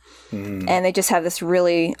other, and they just have this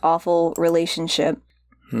really awful relationship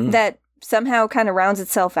that somehow kind of rounds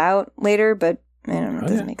itself out later, but I don't know, it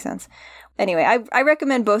doesn't make sense. Anyway, I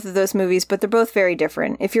recommend both of those movies, but they're both very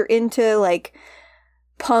different. If you're into like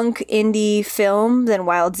punk indie film, then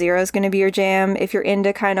Wild Zero is going to be your jam. If you're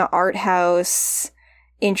into kind of art house,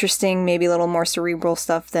 interesting, maybe a little more cerebral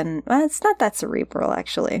stuff, then it's not that cerebral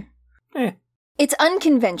actually. It's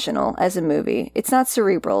unconventional as a movie. It's not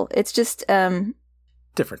cerebral. It's just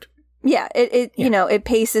different. Yeah, it you know, it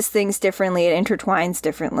paces things differently. It intertwines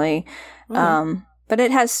differently. But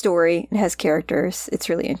it has story. It has characters. It's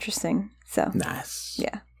really interesting. So nice.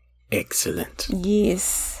 Yeah. Excellent.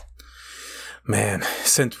 Yes. Man,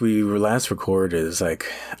 since we were last recorded, it's like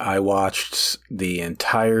I watched the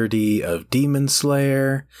entirety of Demon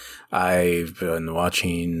Slayer. I've been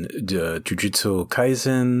watching Jujutsu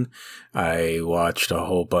Kaisen. I watched a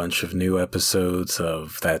whole bunch of new episodes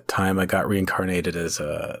of That Time I Got Reincarnated as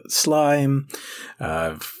a Slime.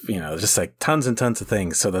 Just like tons and tons of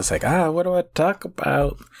things. So that's like, what do I talk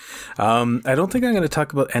about? I don't think I'm going to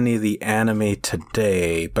talk about any of the anime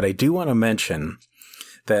today, but I do want to mention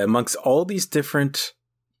that amongst all these different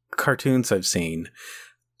cartoons I've seen,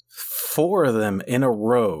 4 of them in a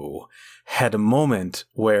row had a moment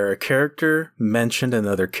where a character mentioned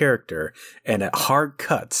another character, and it hard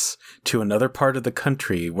cuts to another part of the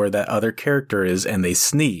country where that other character is, and they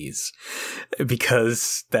sneeze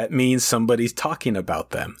because that means somebody's talking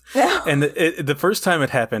about them. And the first time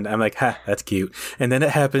it happened, I'm like, that's cute. And then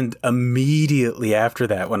it happened immediately after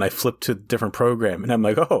that when I flipped to a different program, and I'm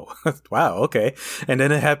like, oh, wow, okay. And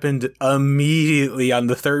then it happened immediately on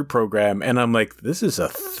the third program, and I'm like, this is a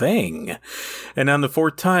thing. And on the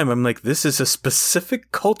fourth time, I'm like, this is a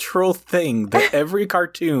specific cultural thing that every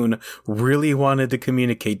cartoon really wanted to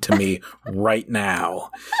communicate to me right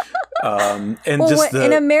now.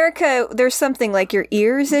 In America, there's something like your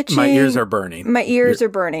ears itching. My ears are burning. My ears are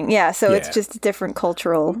burning. Yeah, so it's just a different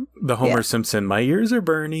cultural. The Homer Simpson, my ears are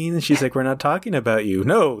burning. And she's like, we're not talking about you.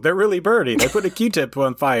 No, they're really burning. I put a Q-tip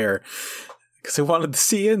on fire because I wanted to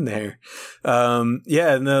see in there. So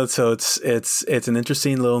it's an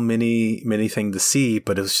interesting little mini thing to see,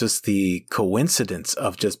 but it was just the coincidence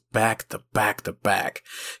of just back to back to back.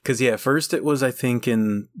 Because first it was, I think,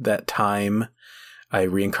 in That Time I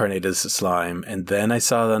Reincarnated as a Slime, and then I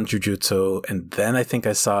saw it on Jujutsu, and then I think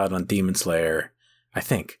I saw it on Demon Slayer. I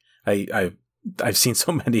think I've seen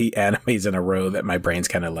so many animes in a row that my brain's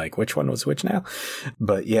kind of like, which one was which now?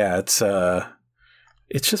 But yeah, it's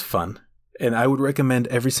just fun. And I would recommend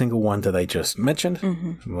every single one that I just mentioned.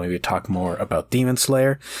 Mm-hmm. Maybe talk more about Demon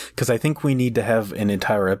Slayer, because I think we need to have an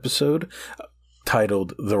entire episode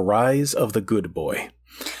titled The Rise of the Good Boy.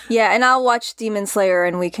 Yeah, and I'll watch Demon Slayer,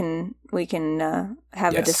 and we can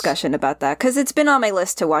have a discussion about that, because it's been on my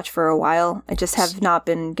list to watch for a while. I just have not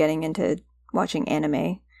been getting into watching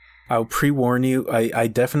anime. I'll pre-warn you, I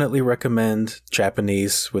definitely recommend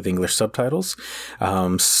Japanese with English subtitles.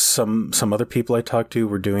 Some other people I talked to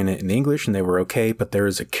were doing it in English, and they were okay, but there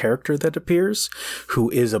is a character that appears who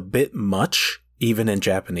is a bit much, even in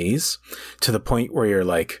Japanese, to the point where you're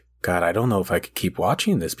like, God, I don't know if I could keep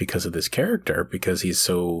watching this because of this character, because he's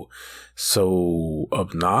so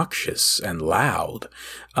obnoxious and loud.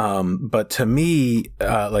 But to me,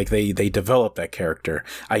 they developed that character.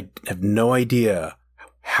 I have no idea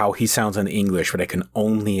how he sounds in English, but I can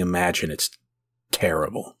only imagine it's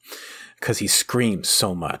terrible because he screams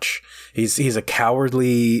so much. He's a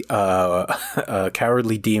cowardly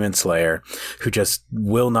demon slayer who just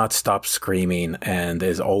will not stop screaming and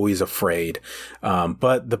is always afraid.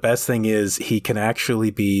 But the best thing is he can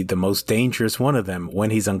actually be the most dangerous one of them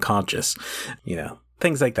when he's unconscious.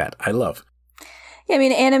 Things like that. I love. Yeah, I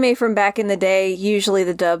mean, anime from back in the day, usually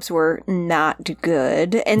the dubs were not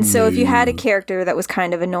good. And so if you had a character that was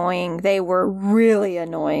kind of annoying, they were really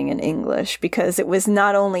annoying in English because it was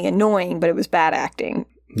not only annoying, but it was bad acting.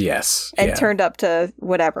 Yes. And turned up to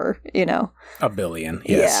whatever, 1 billion.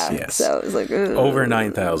 Yes. Yeah, yes. So it was like... Ugh. Over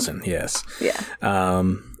 9,000. Yes. Yeah.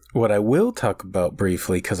 What I will talk about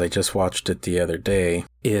briefly, because I just watched it the other day,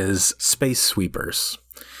 is Space Sweepers.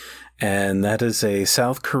 And that is a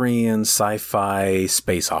South Korean sci-fi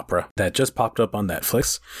space opera that just popped up on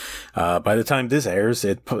Netflix. By the time this airs,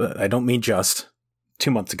 I don't mean just 2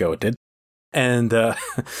 months ago it did. And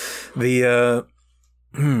I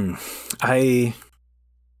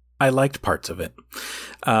I liked parts of it.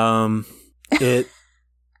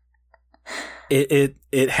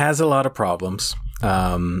 It has a lot of problems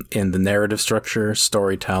in the narrative structure,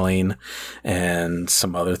 storytelling, and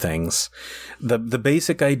some other things. The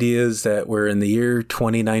basic idea is that we're in the year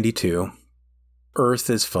 2092. Earth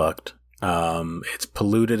is fucked. It's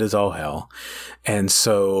polluted as all hell. And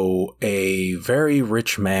so a very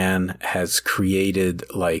rich man has created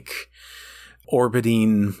like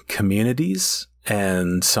orbiting communities,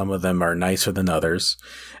 and some of them are nicer than others.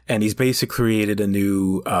 And he's basically created a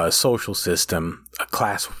new social system, a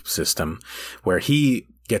class system, where he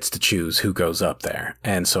gets to choose who goes up there.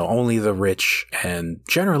 And so only the rich and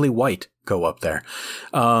generally white go up there.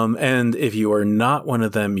 And if you are not one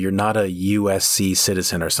of them, you're not a USC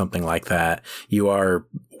citizen or something like that. You are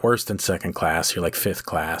worse than second class. You're like fifth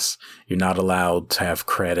class. You're not allowed to have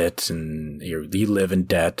credit, and you live in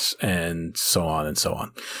debt, and so on and so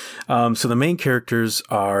on. So the main characters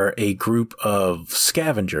are a group of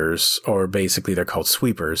scavengers, or basically they're called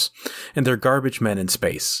sweepers, and they're garbage men in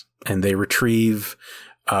space, and they retrieve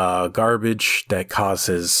garbage that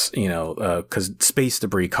causes, because space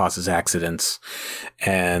debris causes accidents,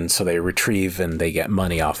 and so they retrieve and they get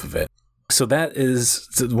money off of it. So that is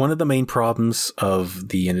one of the main problems of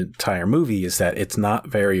the entire movie, is that it's not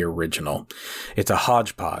very original. It's a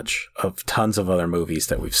hodgepodge of tons of other movies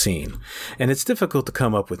that we've seen, and it's difficult to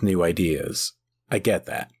come up with new ideas. I get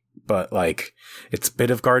that. But like, it's a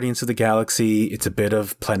bit of Guardians of the Galaxy. It's a bit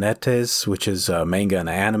of Planetes, which is a manga and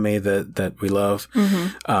anime that we love.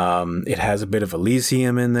 Mm-hmm. It has a bit of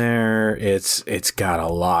Elysium in there. It's got a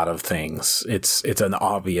lot of things. It's an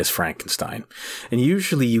obvious Frankenstein. And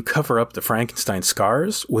usually you cover up the Frankenstein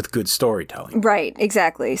scars with good storytelling. Right,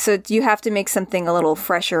 exactly. So you have to make something a little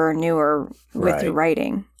fresher or newer with your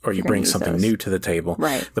writing. Or you bring something new to the table.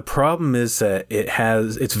 Right. The problem is that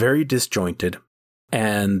it's very disjointed.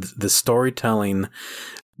 And the storytelling,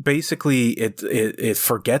 basically, it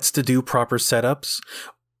forgets to do proper setups,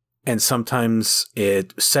 and sometimes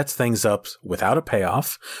it sets things up without a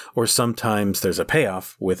payoff, or sometimes there's a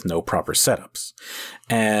payoff with no proper setups.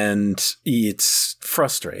 And it's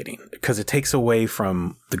frustrating because it takes away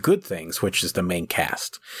from the good things, which is the main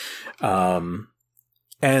cast.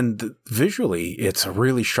 And visually, it's a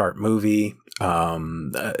really sharp movie.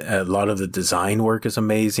 A lot of the design work is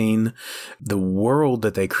amazing. The world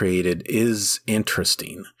that they created is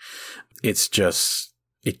interesting. It's just,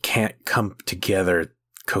 it can't come together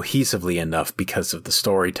cohesively enough because of the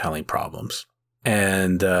storytelling problems.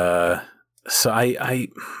 And so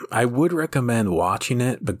I would recommend watching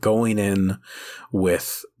it, but going in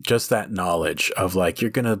with just that knowledge of like,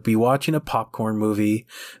 you're going to be watching a popcorn movie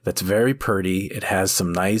that's very pretty. It has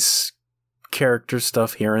some nice character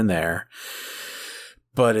stuff here and there,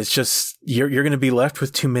 but it's just, you're going to be left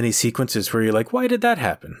with too many sequences where you're like, why did that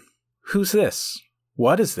happen? Who's this?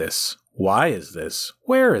 What is this? Why is this?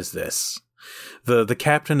 Where is this? The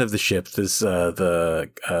captain of the ship, this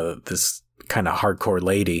kind of hardcore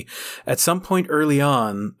lady, at some point early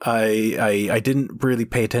on, I didn't really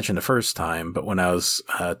pay attention the first time, but when I was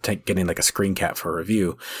getting like a screen cap for a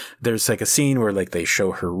review, there's like a scene where like they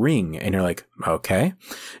show her ring, and you're like, okay.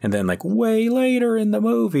 And then like way later in the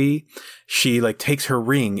movie, she like takes her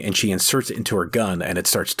ring and she inserts it into her gun, and it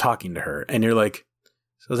starts talking to her, and you're like,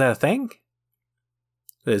 so is that a thing?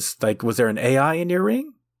 Is like, was there an AI in your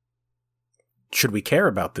ring? Should we care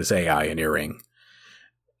about this AI in your ring?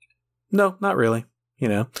 No, not really. You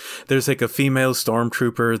know, there's like a female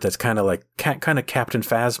stormtrooper that's kind of like kind of Captain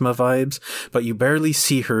Phasma vibes, but you barely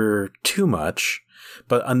see her too much,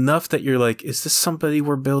 but enough that you're like, is this somebody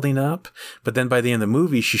we're building up? But then by the end of the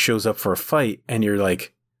movie, she shows up for a fight, and you're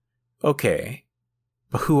like, okay,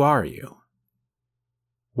 but who are you?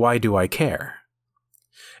 Why do I care?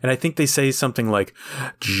 And I think they say something like,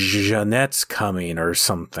 Jeanette's coming or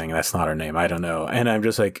something. That's not her name. I don't know. And I'm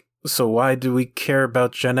just like, so why do we care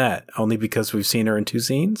about Jeanette? Only because we've seen her in 2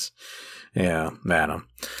 scenes? Yeah, madam.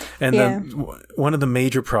 And then one of the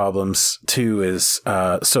major problems, too, is,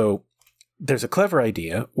 so there's a clever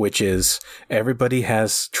idea, which is everybody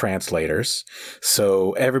has translators.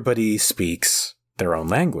 So everybody speaks their own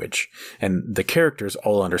language, and the characters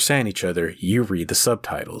all understand each other. You read the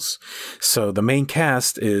subtitles. So the main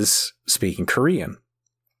cast is speaking Korean.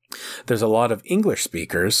 There's a lot of English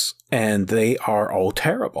speakers, and they are all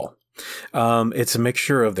terrible. It's a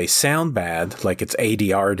mixture of they sound bad, like it's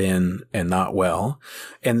ADR'd in and not well,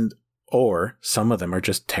 or some of them are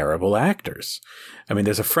just terrible actors. I mean,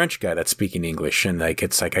 there's a French guy that's speaking English, and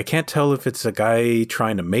it's like I can't tell if it's a guy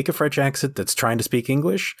trying to make a French accent that's trying to speak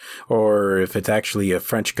English, or if it's actually a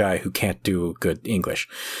French guy who can't do good English.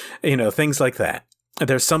 You know, things like that.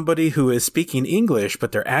 there's somebody who is speaking English,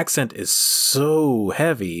 but their accent is so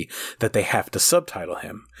heavy that they have to subtitle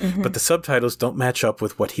him. Mm-hmm. But the subtitles don't match up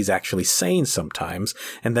with what he's actually saying sometimes.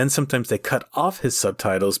 And then sometimes they cut off his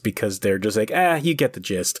subtitles because they're just like, you get the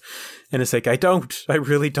gist. And it's like, I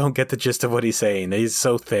really don't get the gist of what he's saying. He's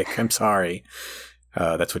so thick. I'm sorry.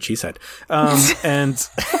 That's what she said. And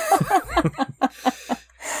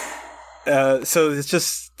so it's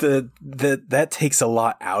just that takes a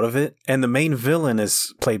lot out of it. And the main villain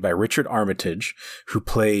is played by Richard Armitage, who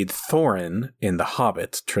played Thorin in the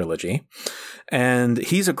Hobbit trilogy. And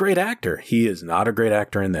he's a great actor. He is not a great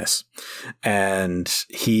actor in this. And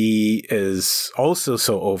he is also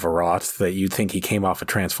so overwrought that you'd think he came off of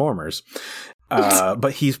Transformers.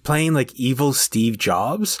 But he's playing like evil Steve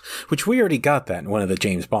Jobs, which we already got that in one of the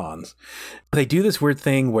James Bonds. They do this weird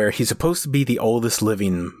thing where he's supposed to be the oldest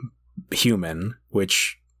living human,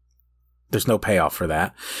 which there's no payoff for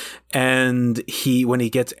that. And when he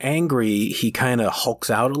gets angry, he kind of hulks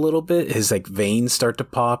out a little bit. His like veins start to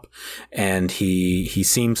pop, and he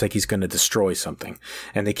seems like he's going to destroy something.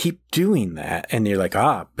 And they keep doing that, and you're like,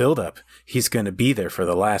 build up. He's going to be there for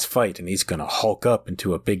the last fight, and he's going to hulk up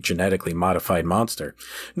into a big genetically modified monster.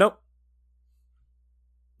 Nope.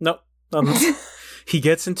 He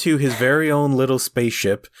gets into his very own little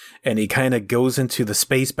spaceship, and he kind of goes into the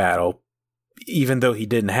space battle, even though he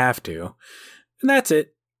didn't have to. And that's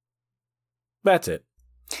it.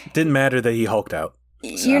 Didn't matter that he hulked out.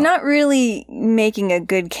 So. You're not really making a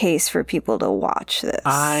good case for people to watch this.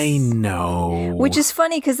 I know. Which is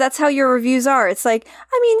funny because that's how your reviews are. It's like,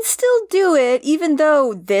 still do it, even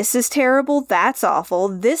though this is terrible, that's awful,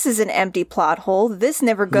 this is an empty plot hole, this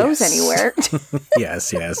never goes anywhere.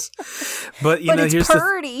 Yes. But, it's here's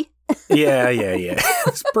purdy. Yeah.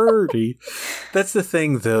 It's purdy. That's the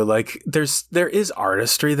thing, though. Like, there is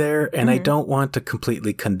artistry there, and I don't want to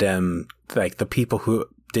completely condemn, like, the people who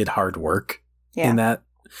did hard work. In that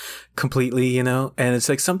completely, and it's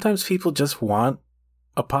like sometimes people just want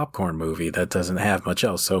a popcorn movie that doesn't have much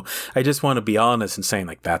else. So I just want to be honest and saying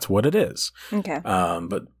like that's what it is. Okay.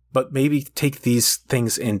 But maybe take these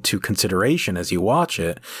things into consideration as you watch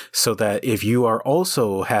it, so that if you are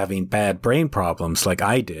also having bad brain problems like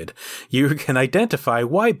I did, you can identify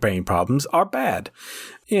why brain problems are bad.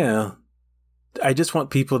 Yeah. I just want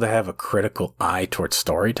people to have a critical eye towards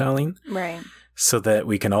storytelling. Right. So that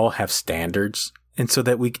we can all have standards, and so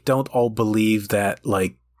that we don't all believe that,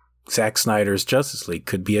 like, Zack Snyder's Justice League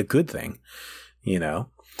could be a good thing, that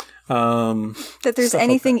there's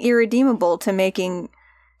anything like irredeemable to making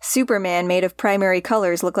Superman made of primary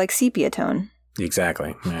colors look like sepia tone.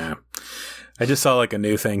 Exactly, yeah. I just saw, like, a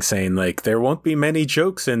new thing saying, like, there won't be many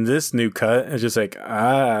jokes in this new cut. It's just like,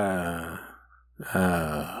 Yeah,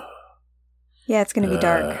 it's going to be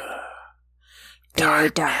dark. Very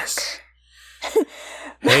dark.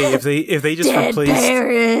 Hey, if they just dead replaced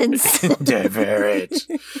parents. Dead parents,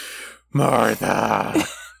 Martha.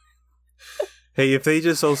 Hey, if they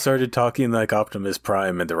just all started talking like Optimus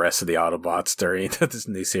Prime and the rest of the Autobots during this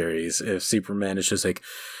new series, if Superman is just like,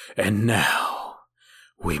 and now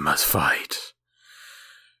we must fight.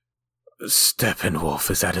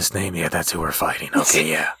 Steppenwolf, is that his name? Yeah, that's who we're fighting. Okay,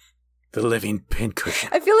 yeah. The living pincushion.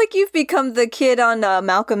 I feel like you've become the kid on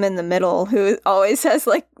Malcolm in the Middle who always has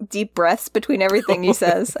like deep breaths between everything he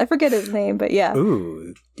says. I forget his name, but yeah.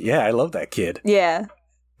 Ooh, yeah, I love that kid. Yeah.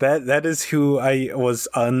 That is who I was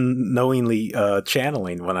unknowingly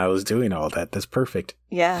channeling when I was doing all that. That's perfect.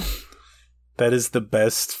 Yeah. That is the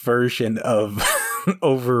best version of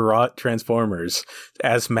overwrought Transformers.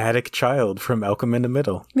 Asthmatic child from Malcolm in the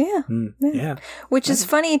Middle. Yeah. Yeah. Which is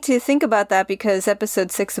funny to think about that because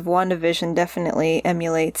episode 6 of WandaVision definitely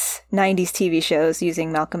emulates 90s TV shows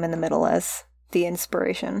using Malcolm in the Middle as the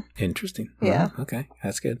inspiration. Interesting. Yeah. Okay.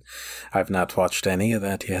 That's good. I've not watched any of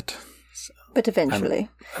that yet. So but eventually.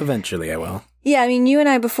 Eventually I will. Yeah, you and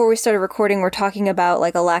I, before we started recording, were talking about,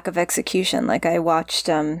 like, a lack of execution. Like, I watched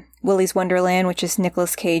Willy's Wonderland, which is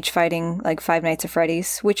Nicolas Cage fighting, like, Five Nights at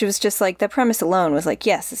Freddy's, which was just, like, the premise alone was like,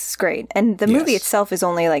 yes, this is great. And the movie itself is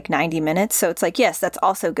only, like, 90 minutes, so it's like, yes, that's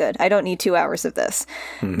also good. I don't need 2 hours of this.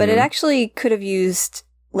 Mm-hmm. But it actually could have used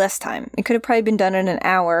less time. It could have probably been done in an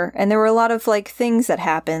hour, and there were a lot of, like, things that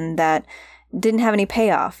happened that didn't have any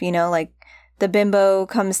payoff, like, the bimbo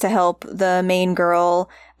comes to help the main girl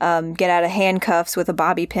get out of handcuffs with a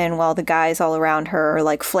bobby pin while the guys all around her are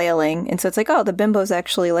like flailing. And so it's like, oh, the bimbo's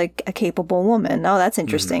actually like a capable woman. Oh, that's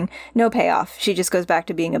interesting. Mm-hmm. No payoff. She just goes back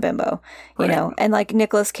to being a bimbo, you know? And like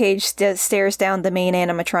Nicolas Cage stares down the main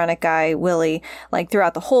animatronic guy, Willy, like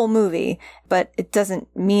throughout the whole movie, but it doesn't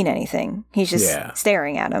mean anything. He's just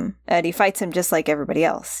staring at him and he fights him just like everybody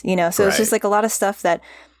else, So it's just like a lot of stuff that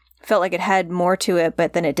felt like it had more to it,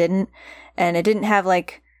 but then it didn't. And it didn't have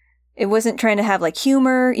like, it wasn't trying to have like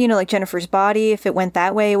humor, you know, like Jennifer's Body. If it went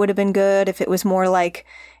that way, it would have been good. If it was more like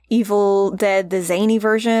Evil Dead, the zany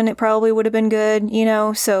version, it probably would have been good, you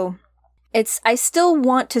know? So I still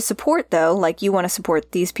want to support, though, like you want to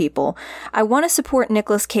support these people. I want to support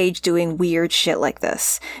Nicolas Cage doing weird shit like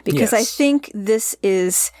this, because I think this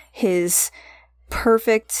is his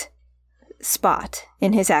perfect spot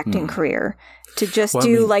in his acting career. To just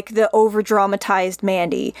do like the over dramatized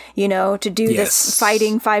Mandy, you know, to do this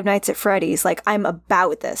fighting Five Nights at Freddy's. Like, I'm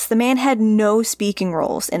about this. The man had no speaking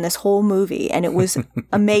roles in this whole movie, and it was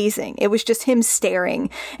amazing. It was just him staring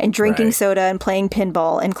and drinking soda and playing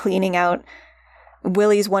pinball and cleaning out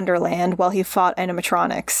Willy's Wonderland while he fought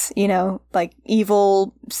animatronics, you know, like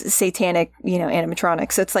evil, satanic, you know,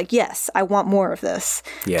 animatronics. So it's like, yes, I want more of this.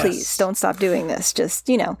 Yes. Please don't stop doing this. Just,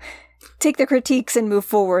 you know, take the critiques and move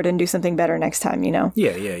forward and do something better next time, you know?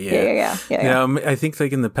 Yeah. I think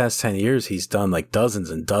like in the past 10 years, he's done like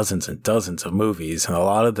dozens and dozens and dozens of movies, and a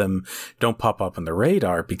lot of them don't pop up on the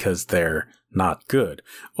radar because they're not good,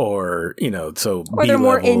 or, you know, so or they're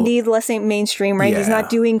more indie, less mainstream, right? He's not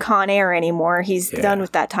doing Con Air anymore. He's done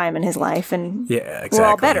with that time in his life, and we're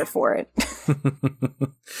all better for it.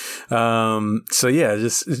 So yeah,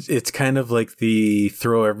 just it's kind of like the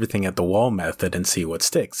throw everything at the wall method and see what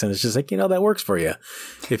sticks, and it's just like, you know, that works for you.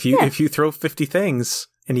 If you throw 50 things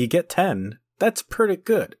and you get 10, that's pretty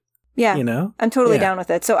good. Yeah, you know, I'm totally down with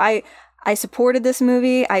it. So I supported this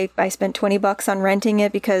movie. I spent $20 on renting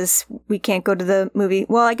it because we can't go to the movie.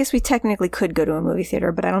 Well, I guess we technically could go to a movie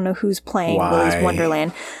theater, but I don't know who's playing Willy's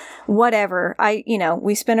Wonderland. Whatever.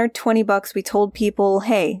 We spent our $20. We told people,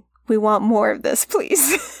 hey, we want more of this,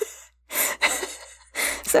 please.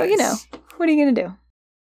 So, you know, what are you going to do?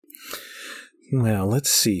 Well,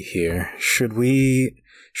 let's see here. Should we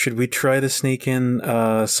try to sneak in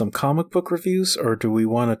some comic book reviews, or do we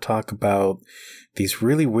want to talk about these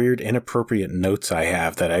really weird, inappropriate notes I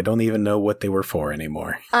have that I don't even know what they were for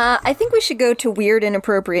anymore? I think we should go to weird,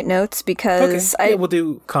 inappropriate notes because we'll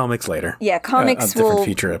do comics later. Yeah, comics will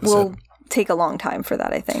feature episode. Will take a long time for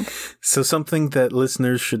that, I think. So something that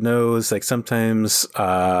listeners should know is like sometimes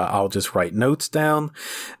I'll just write notes down,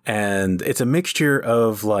 and it's a mixture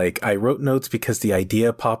of like I wrote notes because the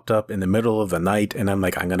idea popped up in the middle of the night, and I'm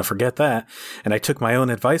like, I'm going to forget that. And I took my own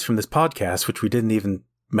advice from this podcast, which we didn't even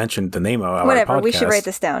mentioned the name of our podcast. We should write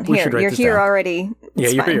this down. You're here already.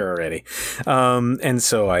 You're here already. And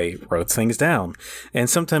so I wrote things down. And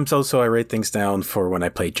sometimes also I write things down for when I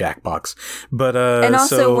play Jackbox. But and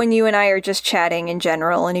also when you and I are just chatting in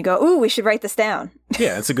general and you go, ooh, we should write this down.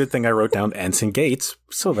 Yeah, it's a good thing I wrote down Ensign Gates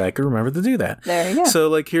so that I could remember to do that. There you go. So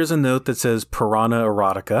like here's a note that says Piranha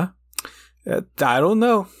Erotica. I don't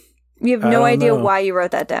know. You have no idea why you wrote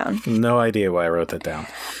that down. No idea why I wrote that down.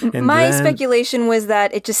 And my speculation was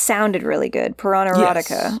that it just sounded really good. Piranha Erotica.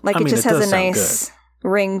 Yes. Like it just has a nice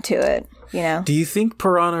ring to it, you know? Do you think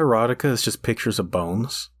Piranha Erotica is just pictures of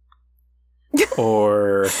bones?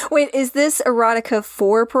 Or... Wait, is this erotica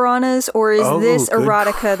for piranhas, or is this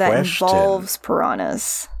erotica that involves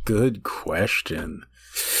piranhas? Good question.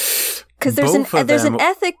 Because there's an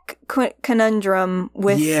ethic conundrum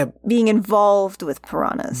with being involved with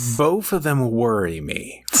piranhas. Both of them worry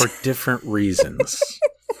me for different reasons.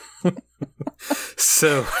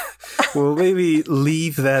 So we'll maybe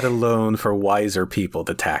leave that alone for wiser people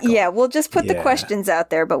to tackle. Yeah, we'll just put the questions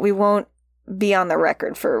out there, but we won't be on the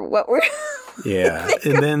record for what we're... Yeah,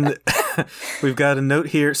 and then we've got a note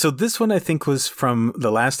here. So this one I think was from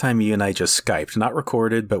the last time you and I just Skyped, not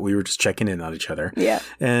recorded, but we were just checking in on each other. Yeah.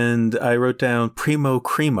 And I wrote down Primo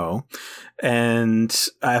Cremo, and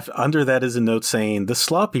under that is a note saying, the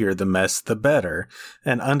sloppier the mess, the better.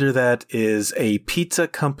 And under that is a pizza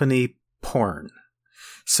company porn.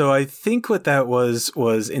 So I think what that was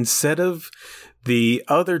instead of the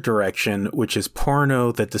other direction, which is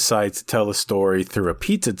porno that decides to tell a story through a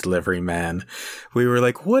pizza delivery man, we were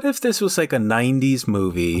like, what if this was like a 90s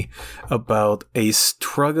movie about a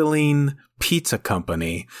struggling pizza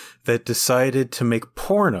company that decided to make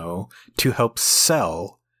porno to help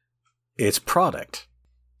sell its product?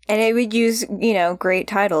 And it would use, you know, great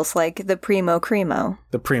titles like the Primo Cremo.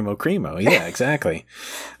 The Primo Cremo, yeah, exactly.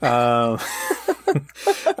 I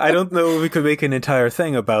don't know if we could make an entire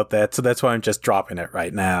thing about that, so that's why I'm just dropping it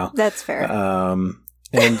right now. That's fair. And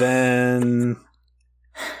then...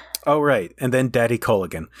 Oh, right. And then Daddy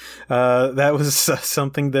Culligan. That was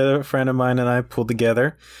something that a friend of mine and I pulled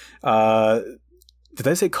together. Did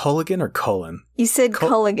I say Culligan or Cullen? You said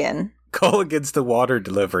Culligan. Culligan's the water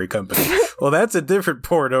delivery company. Well, that's a different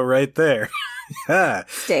porno right there.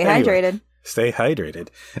 Stay hydrated. Stay hydrated.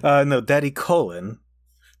 No, Daddy Cullen,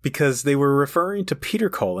 because they were referring to Peter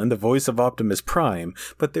Cullen, the voice of Optimus Prime,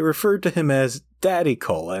 but they referred to him as Daddy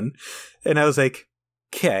Cullen. And I was like,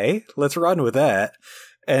 okay, let's run with that.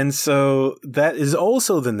 And so that is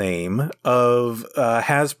also the name of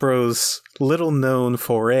Hasbro's little-known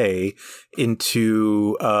foray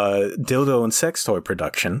into dildo and sex toy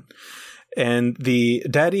production. And the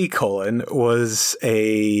Daddy Cullen was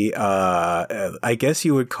I guess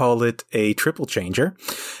you would call it a triple changer.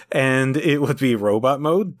 And it would be robot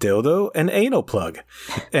mode, dildo, and anal plug.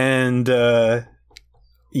 And,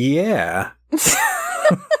 yeah.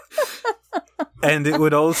 And it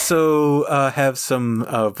would also have some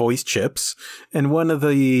voice chips. And one of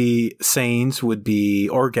the sayings would be,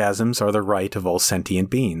 orgasms are the right of all sentient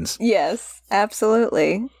beings. Yes,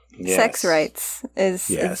 absolutely. Yes. Sex rights is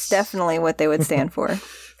definitely what they would stand for.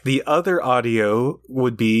 The other audio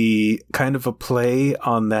would be kind of a play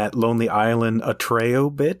on that Lonely Island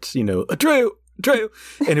Atreyu bit. You know, Atreyu!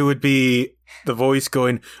 And it would be the voice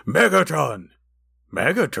going, Megatron!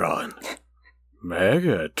 Megatron!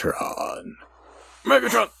 Megatron!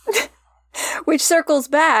 Megatron! Which circles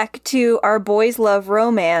back to our boys love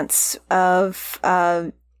romance of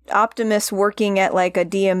Optimus working at like a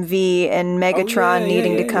DMV and Megatron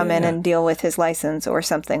needing to come in and deal with his license or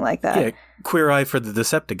something like that. Yeah, Queer Eye for the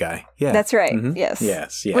Decepticon. Yeah. That's right. Mm-hmm. Yes.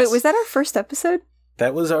 Yes. Wait, was that our first episode?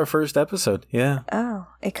 That was our first episode, yeah. Oh,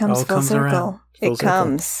 it comes full circle.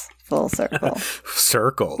 Comes full circle.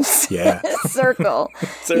 Circle, yeah. Circle.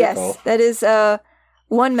 Yes, that is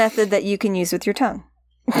one method that you can use with your tongue.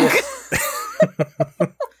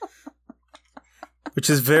 Which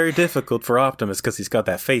is very difficult for Optimus because he's got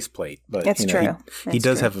that faceplate. But that's true. He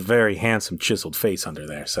does have a very handsome chiseled face under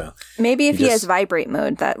there. So maybe if he has vibrate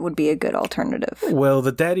mode, that would be a good alternative. Well,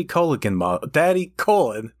 the Daddy Cullen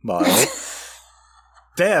model.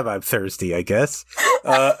 Damn, I'm thirsty, I guess.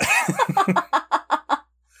 The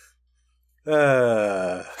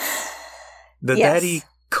Daddy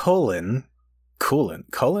Cullen.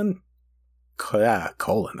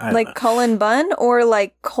 Like colon bun or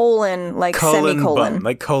like colon, like semicolon? Bun,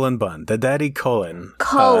 like colon bun. The Daddy Cullen.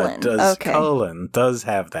 Colon. Cullen does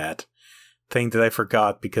have that thing that I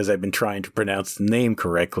forgot because I've been trying to pronounce the name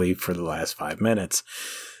correctly for the last 5 minutes.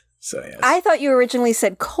 So yes. I thought you originally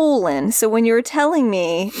said colon, so when you were telling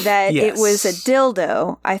me that it was a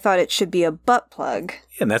dildo, I thought it should be a butt plug.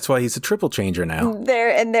 Yeah, and that's why he's a triple changer now.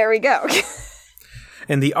 There we go.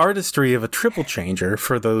 And the artistry of a triple changer,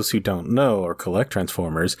 for those who don't know or collect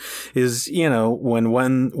Transformers, is, when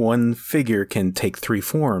one figure can take 3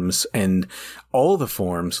 forms and all the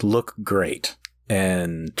forms look great.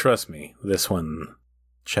 And trust me, this one,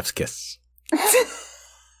 chef's kiss.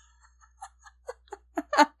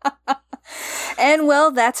 And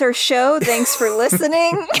well, that's our show. Thanks for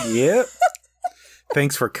listening. Yep.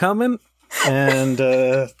 Thanks for coming. And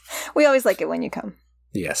we always like it when you come.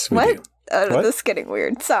 Yes, we do. This is getting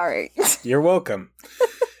weird. Sorry. You're welcome.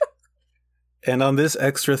 And on this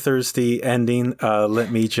extra thirsty ending,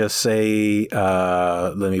 let me just say,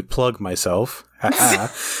 let me plug myself.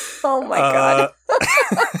 Oh my God.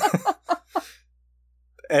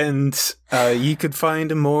 And you could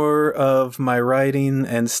find more of my writing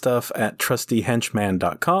and stuff at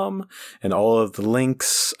trustyhenchman.com, and all of the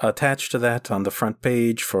links attached to that on the front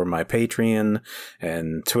page for my Patreon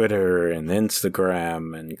and Twitter and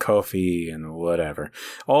Instagram and Ko-fi and whatever.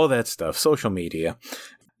 All that stuff, social media.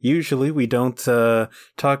 Usually we don't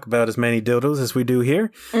talk about as many dildos as we do here,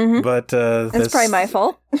 but that's probably my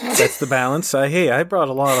fault. That's the balance. I brought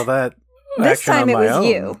a lot of that. This time it was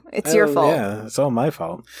you. It's your fault. Yeah, it's all my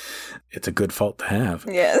fault. It's a good fault to have.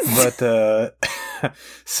 Yes. But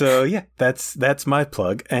so yeah, that's my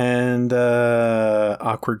plug. And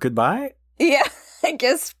awkward goodbye. Yeah, I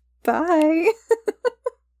guess bye.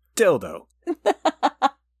 Dildo.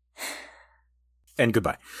 And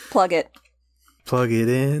goodbye. Plug it. Plug it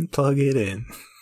in.